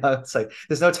 it's like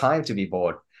there's no time to be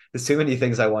bored. There's too many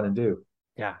things I want to do.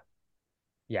 Yeah,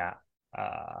 yeah.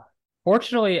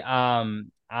 Fortunately, I've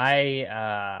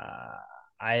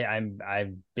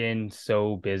been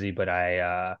so busy, but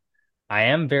I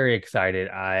am very excited.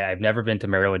 I've never been to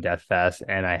Maryland Death Fest,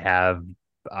 and I have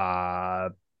uh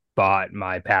bought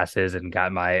my passes and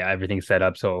got my everything set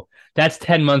up. So that's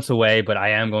 10 months away, but I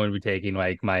am going to be taking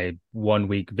like my 1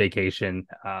 week vacation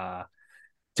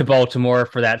to Baltimore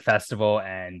for that festival,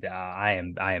 and I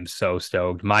am so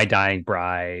stoked. My Dying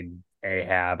Bride,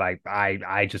 Ahab,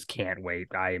 I just can't wait.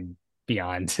 I am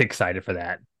beyond excited for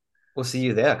that. We'll see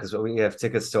you there because we have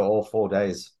tickets to all 4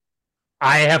 days.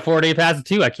 I have 4 day passes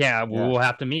too. I can't. Yeah. We'll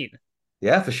have to meet.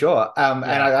 Yeah, for sure. And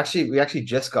Yeah. we actually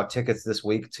just got tickets this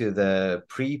week to the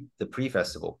pre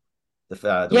festival,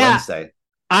 the Yeah, Wednesday.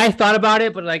 I thought about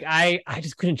it, but like I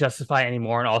just couldn't justify it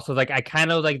anymore. And also like I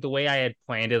kind of like the way I had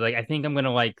planned it. Like I think I'm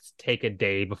gonna like take a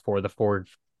day before the 4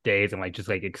 days and like just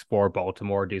like explore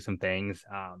Baltimore, do some things.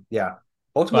 Yeah,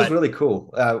 Baltimore's But really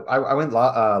cool. I went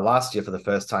last year for the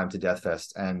first time to Death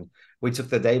Fest, and we took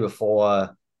the day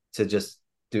before to just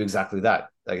do exactly that,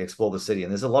 like explore the city.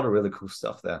 And there's a lot of really cool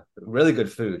stuff there. Really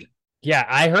good food. yeah,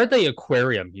 I heard the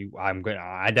aquarium.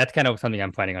 That's kind of something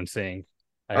I'm planning on seeing.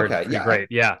 I heard it's Okay, pretty yeah, great.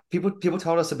 Yeah. people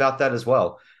told us about that as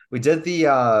well. We did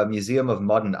the Museum of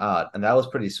Modern Art, and that was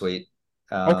pretty sweet.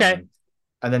 Okay.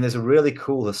 And then there's a really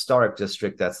cool historic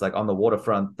district that's like on the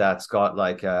waterfront that's got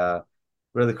like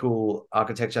really cool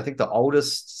architecture. I think the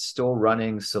oldest still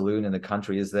running saloon in the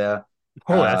country is there.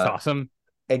 Oh, that's Uh, awesome.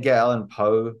 Edgar Allan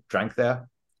Poe drank there,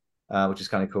 which is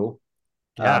kind of cool.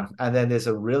 Yeah. And then there's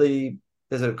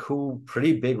a cool,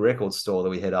 pretty big record store that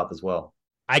we hit up as well.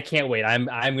 I can't wait. I'm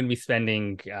going to be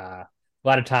spending a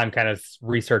lot of time kind of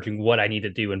researching what I need to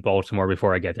do in Baltimore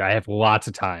before I get there. I have lots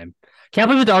of time. Can't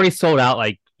believe it's already sold out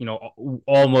like,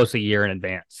 almost a year in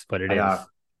advance, but it I is. know,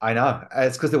 I know.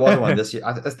 It's because there wasn't one this year.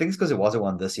 I think it's because there wasn't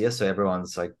one this year, so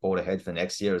everyone's like bought ahead for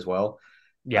next year as well.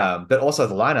 Yeah. But also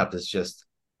the lineup is just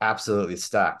absolutely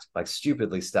stacked, like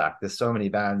stupidly stacked. There's so many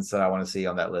bands that I want to see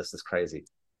on that list. It's crazy.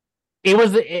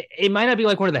 It might not be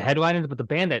like one of the headliners, but the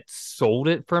band that sold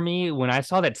it for me when I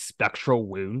saw that Spectral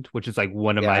Wound, which is like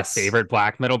one of my Yes, favorite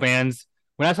black metal bands,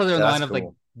 when I saw their yeah, that's lineup, like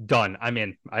cool. done. I'm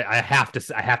in. I have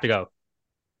to go.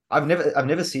 I've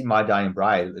never seen My Dying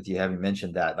Bride. If you haven't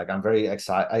mentioned that, like I'm very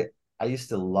excited. I used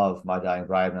to love My Dying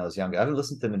Bride when I was younger. I haven't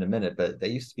listened to them in a minute, but they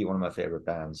used to be one of my favorite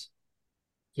bands.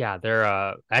 Yeah, they're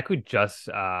I actually just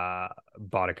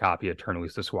bought a copy of Turn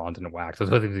Loose the Swans in Wax. I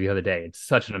was listening to the other day. It's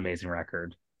such an amazing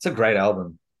record. It's a great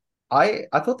album. I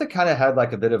thought they kind of had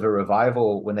like a bit of a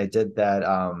revival when they did that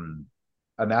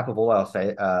a map of all our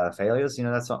failures. You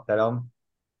know that album.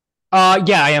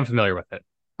 Yeah, I am familiar with it.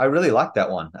 I really liked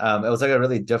that one. It was like a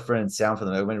really different sound for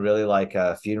them. It went really like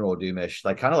funeral doomish,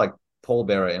 like kind of like Paul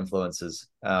Bearer influences.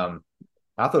 I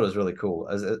thought it was really cool.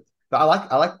 But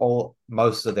I like all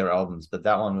most of their albums, but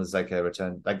that one was like a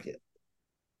return, like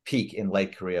peak in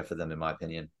late career for them, in my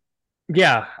opinion.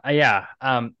 Yeah, yeah.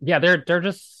 Yeah, they're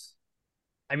just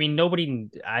I mean, nobody.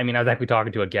 I mean, I was actually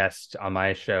talking to a guest on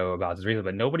my show about this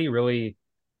recently, but nobody really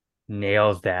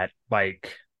nails that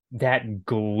like that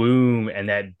gloom and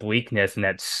that bleakness and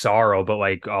that sorrow, but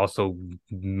like also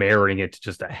marrying it to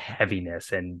just a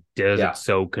heaviness and does it Yeah,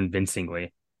 so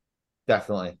convincingly.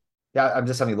 definitely. Yeah, I'm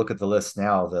just having a look at the list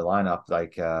now, the lineup.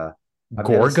 Like, I've never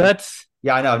Gore seen. guts.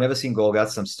 Yeah, I know. I've never seen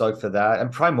Gorguts. I'm stoked for that.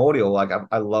 And Primordial, like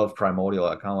I love Primordial.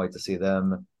 I can't wait to see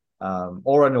them.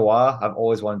 Aura Noir, I've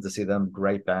always wanted to see them.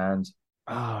 Great band.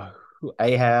 Oh,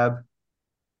 Ahab.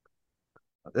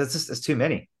 It's too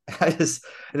many.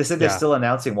 They said they're yeah, still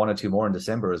announcing one or two more in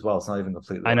December as well. It's not even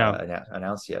completely I know.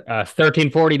 announced yet.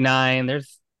 1349.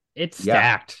 It's Yeah,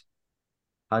 stacked.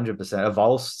 100%.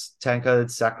 Avulsed,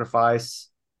 Tankard, Sacrifice,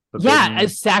 Yeah, Forbidden.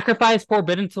 as Sacrifice,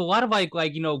 Forbidden. So a lot of like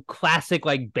classic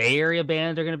like Bay Area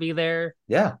bands are gonna be there.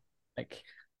 Yeah. Like,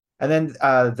 And then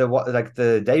like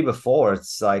the day before,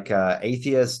 it's like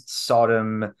Atheist,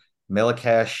 Sodom,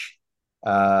 Milikesh.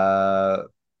 Uh,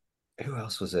 who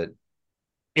else was it?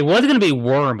 it was gonna be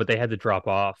Worm, but they had to drop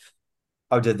off.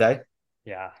 Oh, did they?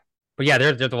 Yeah, but yeah,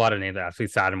 there's a lot of names. Obviously,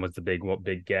 Sodom was the big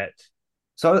get.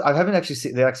 So I haven't actually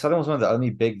seen. Like Sodom was one of the only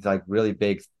big, like really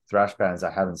big thrash bands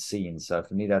I haven't seen. So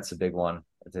for me, that's a big one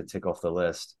to tick off the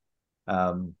list.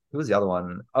 Who was the other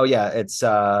one? Oh yeah, it's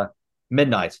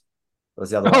Midnight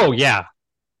was the other Oh one. yeah,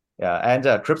 Yeah,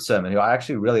 and Crypt Sermon, who I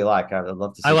actually really like. I'd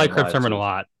love to I see like them Crypt live Sermon a too.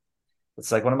 lot.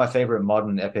 It's like one of my favorite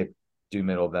modern epic doom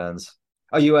metal bands.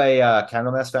 Are you a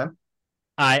Candlemass fan?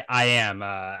 I am.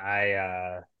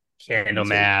 I Me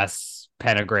too. Candlemass,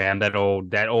 Pentagram, that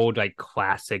old like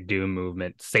classic doom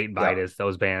movement, Saint Yeah, Vitus,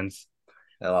 those bands.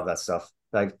 I love that stuff.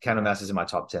 Like Yeah. Candlemass is in my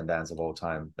top 10 bands of all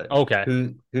time. But Okay.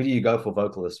 who do you go for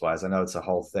vocalist wise? I know it's a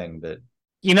whole thing, but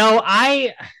You know,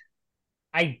 I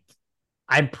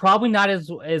I'm probably not as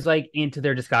like into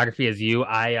their discography as you.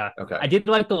 okay. I did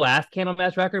like the last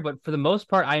Candlemass record, but for the most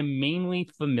part, I'm mainly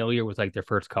familiar with like their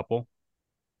first couple.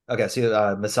 Okay,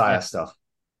 so Messiah Yeah. stuff.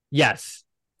 Yes.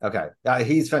 Okay.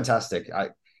 He's fantastic.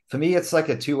 For me it's like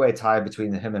a two-way tie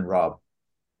between him and Rob.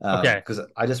 Okay. Because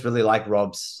I just really like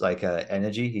Rob's like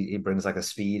energy. He brings like a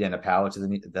speed and a power to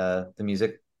the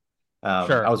music. I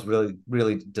Sure. was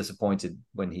really disappointed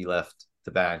when he left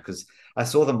the band because I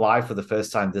saw them live for the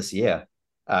first time this year,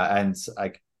 and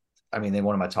like, I mean, they're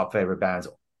one of my top favorite bands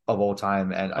of all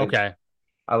time, and Okay.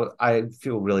 I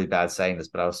feel really bad saying this,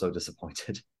 but I was so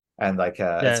disappointed, and like, it's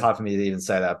Yeah. hard for me to even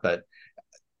say that, but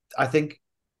I think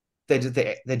they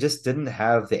just didn't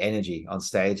have the energy on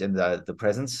stage and the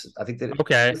presence. I think that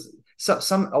Okay.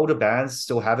 some older bands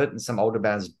still have it, and some older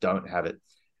bands don't have it.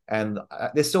 And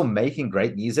they're still making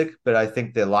great music, but I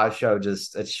think their live show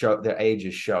just their age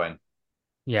is showing.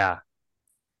 Yeah.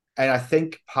 And I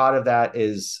think part of that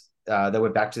is they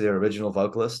went back to their original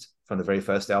vocalist from the very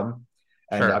first album,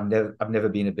 and Sure. I've never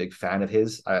been a big fan of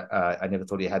his. I never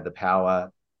thought he had the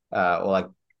power or like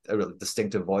a really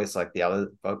distinctive voice like the other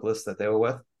vocalists that they were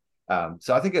with.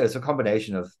 So I think it's a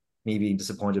combination of me being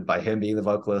disappointed by him being the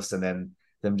vocalist and then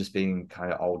them just being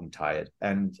kind of old and tired.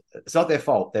 And it's not their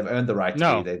fault. They've earned the right to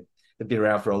be. No. They've been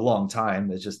around for a long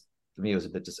time. It's just for me, it was a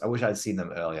bit just. I wish I'd seen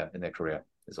them earlier in their career.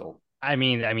 Is all. I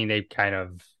mean, they kind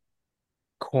of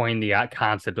coined the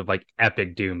concept of like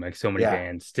epic doom. Like so many Yeah,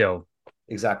 bands still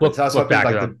exactly. So I look was look hoping back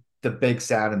at like them. the big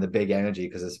sound and the big energy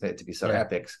because it's meant to be so Yeah.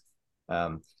 epic.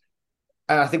 Um,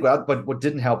 and I think what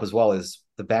didn't help as well is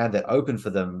the band that opened for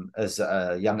them as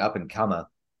a young up and comer,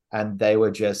 and they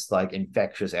were just like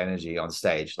infectious energy on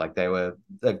stage. Like they were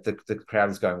like the crowd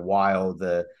was going wild.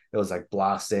 It was like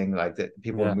blasting, like the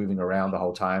people were Yeah. moving around the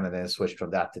whole time, and then it switched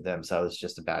from that to them. So it was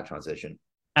just a bad transition.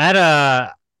 At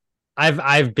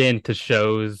I've been to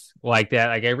shows like that.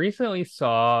 Like I recently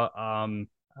saw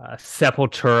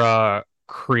Sepultura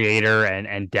Creator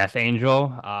and Death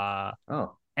Angel.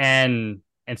 Oh, And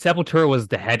Sepultura was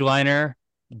the headliner,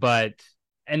 but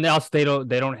and also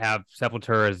they don't have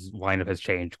Sepultura's lineup has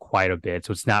changed quite a bit,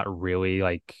 so it's not really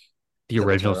like the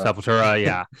original Sepultura. Sepultura,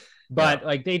 yeah. Yeah, But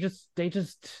like they just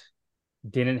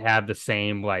didn't have the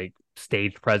same like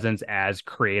stage presence as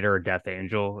Creator or Death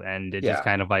Angel, and it just yeah.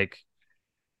 kind of like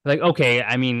okay,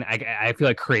 I mean, I feel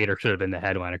like Creator should have been the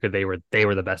headliner because they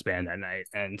were the best band that night,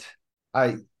 and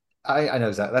I I know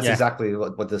exactly. That's yeah, exactly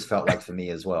what this felt like for me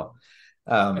as well.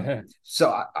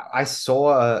 So I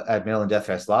saw at Maryland Death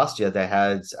Fest last year they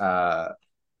had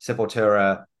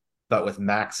Sepultura, but with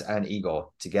Max and Igor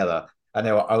together, and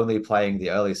they were only playing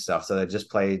the early stuff. So they just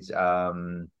played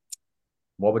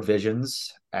Morbid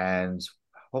Visions and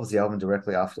what was the album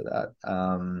directly after that?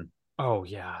 oh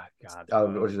yeah,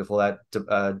 God, What did before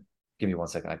that? Give me one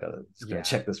second. I gotta just gonna yeah,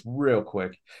 check this real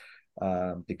quick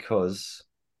because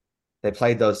they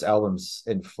played those albums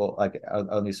in full, like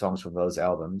only songs from those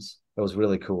albums. It was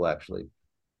really cool, actually.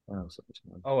 Oh,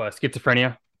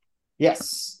 Schizophrenia.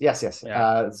 yes, yes, yes.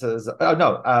 Yeah. Oh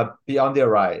no, Beyond the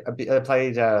Arise. They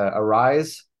played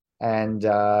Arise and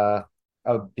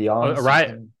Beyond Right.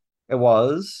 something. It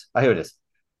was. I hear it is.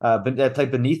 But they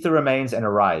played Beneath the Remains and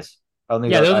Arise. Only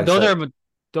Yeah, those,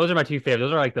 those are my two favorites.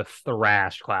 Those are like the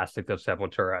thrash classics of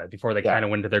Sepultura before they yeah. kind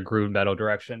of went to their groove metal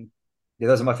direction. Yeah,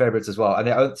 those are my favorites as well. And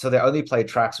they only played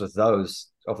tracks with those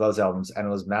of those albums, and it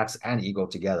was Max and Eagle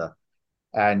together.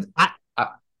 And I I,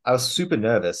 I was super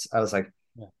nervous. I was like,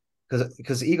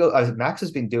 because Eagle Max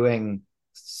has been doing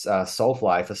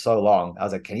Soulfly for so long. I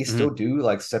was like, can he still do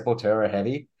like Sepultura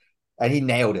heavy? And he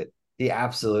nailed it. He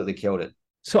absolutely killed it.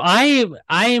 So I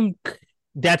am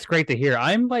that's great to hear.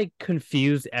 I'm like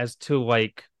confused as to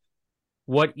like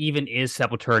what even is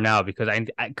Sepultura now because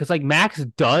because like Max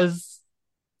does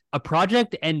a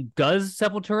project and does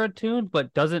Sepultura tunes,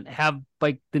 but doesn't have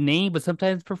like the name, but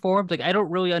sometimes performs. Like I don't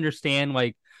really understand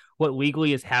like what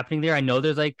legally is happening there. I know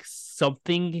there's like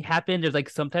something happened. There's like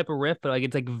some type of riff, but like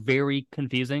it's like very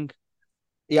confusing.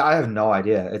 Yeah, I have no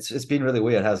idea. It's been really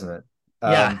weird, hasn't it?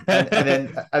 Yeah.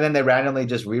 And then they randomly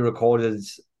just re-recorded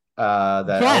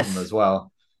that album as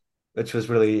well, which was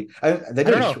really they did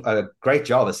a great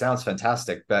job. It sounds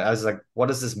fantastic, but I was like, what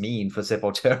does this mean for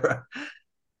Sepultura?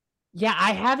 Yeah,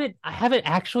 I haven't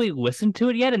actually listened to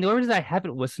it yet, and the only reason I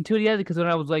haven't listened to it yet is because when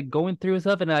I was like going through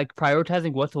stuff and like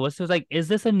prioritizing what to listen to, was like, is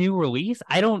this a new release?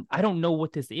 I don't know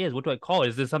what this is. What do I call it?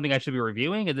 Is this something I should be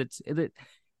reviewing?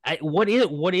 What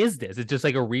is this? It's just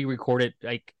like a re-recorded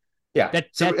like yeah.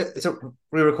 It's a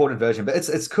re-recorded version, but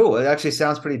it's cool. It actually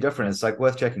sounds pretty different. It's like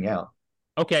worth checking out.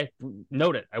 Okay,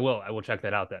 note it. I will check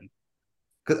that out then.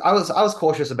 Because I was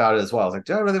cautious about it as well. I was like,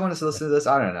 do I really want to listen to this?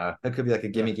 I don't know. It could be like a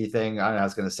gimmicky thing. I don't know how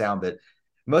it's going to sound, but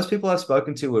most people I've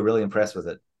spoken to were really impressed with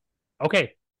it.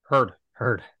 Okay, heard.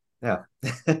 Yeah.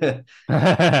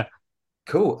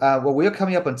 Cool. Well, we're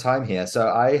coming up on time here, so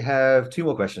I have two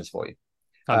more questions for you.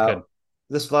 Sounds good.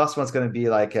 This last one's going to be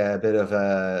like a bit of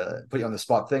a put you on the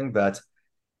spot thing, but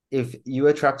if you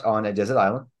were trapped on a desert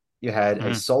island, you had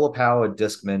a solar powered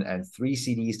Discman and 3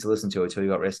 CDs to listen to until you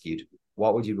got rescued,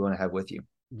 what would you want to have with you?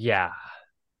 Yeah,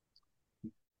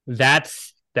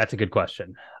 that's a good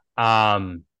question.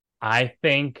 I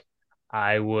think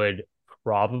I would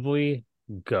probably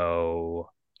let's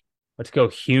go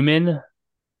Human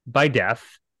by Death.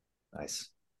 Nice.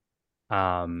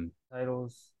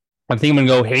 Titles. I'm thinking I'm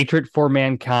gonna go Hatred for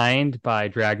Mankind by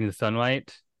Dragging the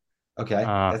Sunlight. Okay,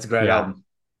 that's a great album.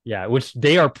 Yeah, which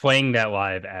they are playing that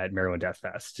live at Maryland Death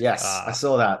Fest. Yes, I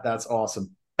saw that. That's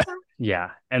awesome.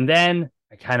 Yeah, and then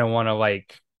I kind of want to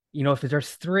like, if there's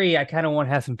 3, I kind of want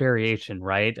to have some variation,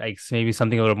 right? Like maybe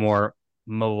something a little more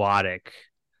melodic.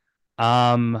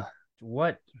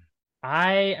 What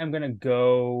I'm gonna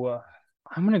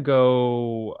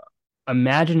go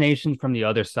Imagination from the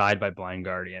Other Side by Blind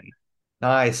Guardian.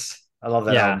 Nice. I love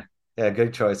that album. Yeah,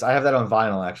 good choice. I have that on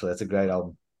vinyl, actually. That's a great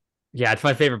album. Yeah, it's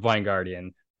my favorite Blind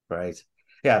Guardian. Right.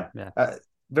 Yeah.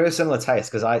 Very similar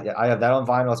taste because I have that on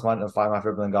vinyl. It's one of my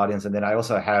favorite Blind Guardians. And then I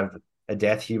also have a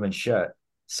Death Human shirt.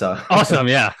 So awesome.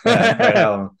 Yeah. Yeah, great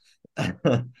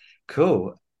album.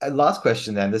 Cool. Last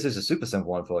question then. This is a super simple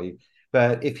one for you.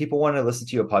 But if people want to listen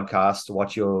to your podcast,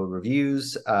 watch your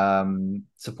reviews,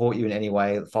 support you in any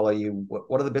way, follow you,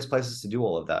 what are the best places to do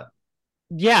all of that?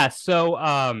 Yeah,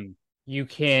 so you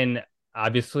can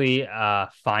obviously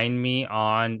find me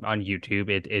on YouTube.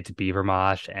 It's Beaver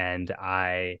Mosh, and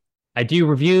I do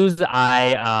reviews.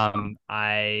 I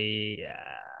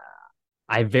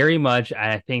very much,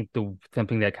 I think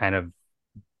something that kind of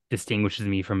distinguishes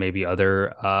me from maybe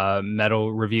other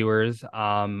metal reviewers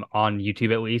on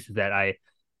YouTube at least is that I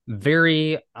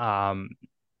very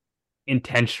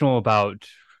intentional about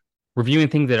reviewing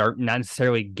things that are not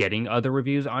necessarily getting other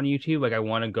reviews on YouTube. Like I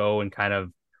want to go and kind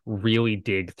of really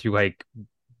dig through like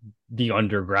the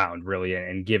underground really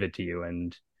and give it to you.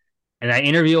 And I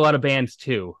interview a lot of bands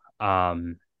too.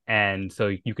 And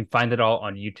so you can find it all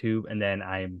on YouTube. And then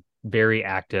I'm very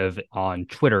active on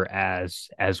Twitter as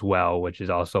well, which is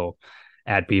also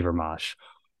at Beaver Mosh.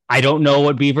 I don't know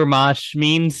what Beaver Mosh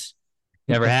means.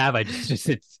 Never have. I just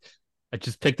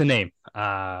picked the name.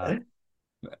 But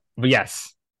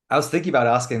yes. I was thinking about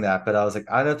asking that, but I was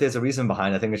like, I don't know if there's a reason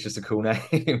behind it. I think it's just a cool name.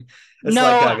 It's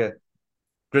no, like a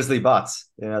Grizzly Butts,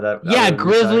 that. Yeah,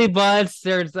 Grizzly Butts.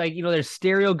 There's like, there's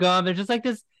Stereo Gum. There's just like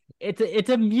this. It's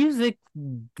a music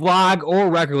blog or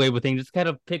record label thing. Just kind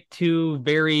of pick 2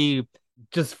 very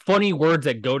just funny words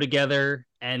that go together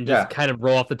and just kind of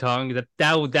roll off the tongue.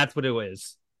 That's what it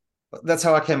was. That's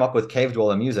how I came up with Cave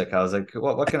Dweller Music. I was like,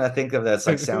 what can I think of that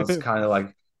like sounds kind of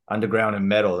like underground and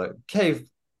metal. Like, cave.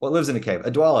 What lives in a cave?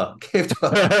 A dweller. Cave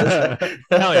dweller.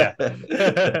 Hell yeah.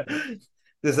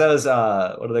 There's those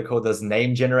what are they called? Those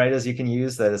name generators you can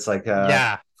use that it's like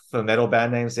Yeah. for metal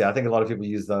band names. Yeah, I think a lot of people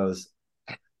use those.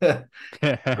 Great.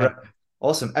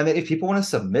 Awesome. And if people want to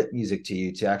submit music to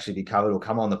you to actually be covered or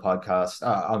come on the podcast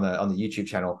on the YouTube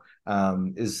channel,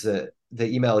 is the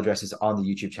email address is on the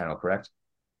YouTube channel, correct?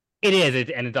 It is,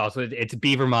 and it's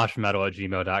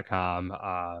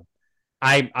beavermoshmetal@gmail.com.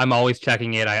 I'm always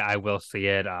checking it. I will see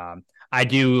it. I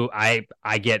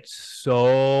get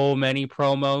so many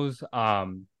promos.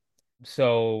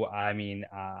 So I mean,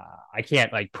 I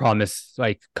can't like promise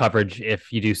like coverage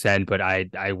if you do send, but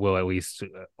I will at least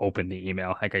open the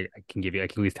email. Like I can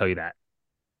at least tell you that.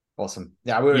 Awesome.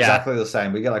 Yeah, we're exactly the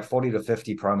same. We get like 40 to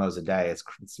 50 promos a day. It's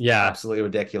absolutely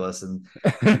ridiculous. And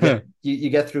you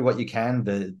get through what you can,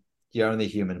 but you're only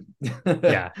human.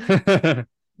 Yeah.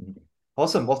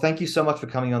 Awesome. Well, thank you so much for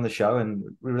coming on the show, and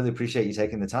we really appreciate you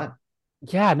taking the time.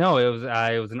 Yeah, no, it was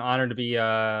an honor to be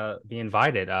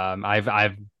invited.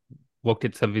 I've looked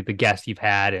at some of the guests you've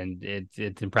had, and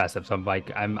it's impressive. So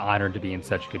I'm honored to be in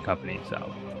such good company.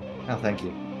 So, oh, thank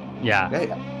you. Yeah. Hey,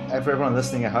 for everyone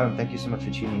listening at home, thank you so much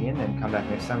for tuning in, and come back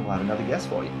next time. We'll have another guest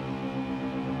for you.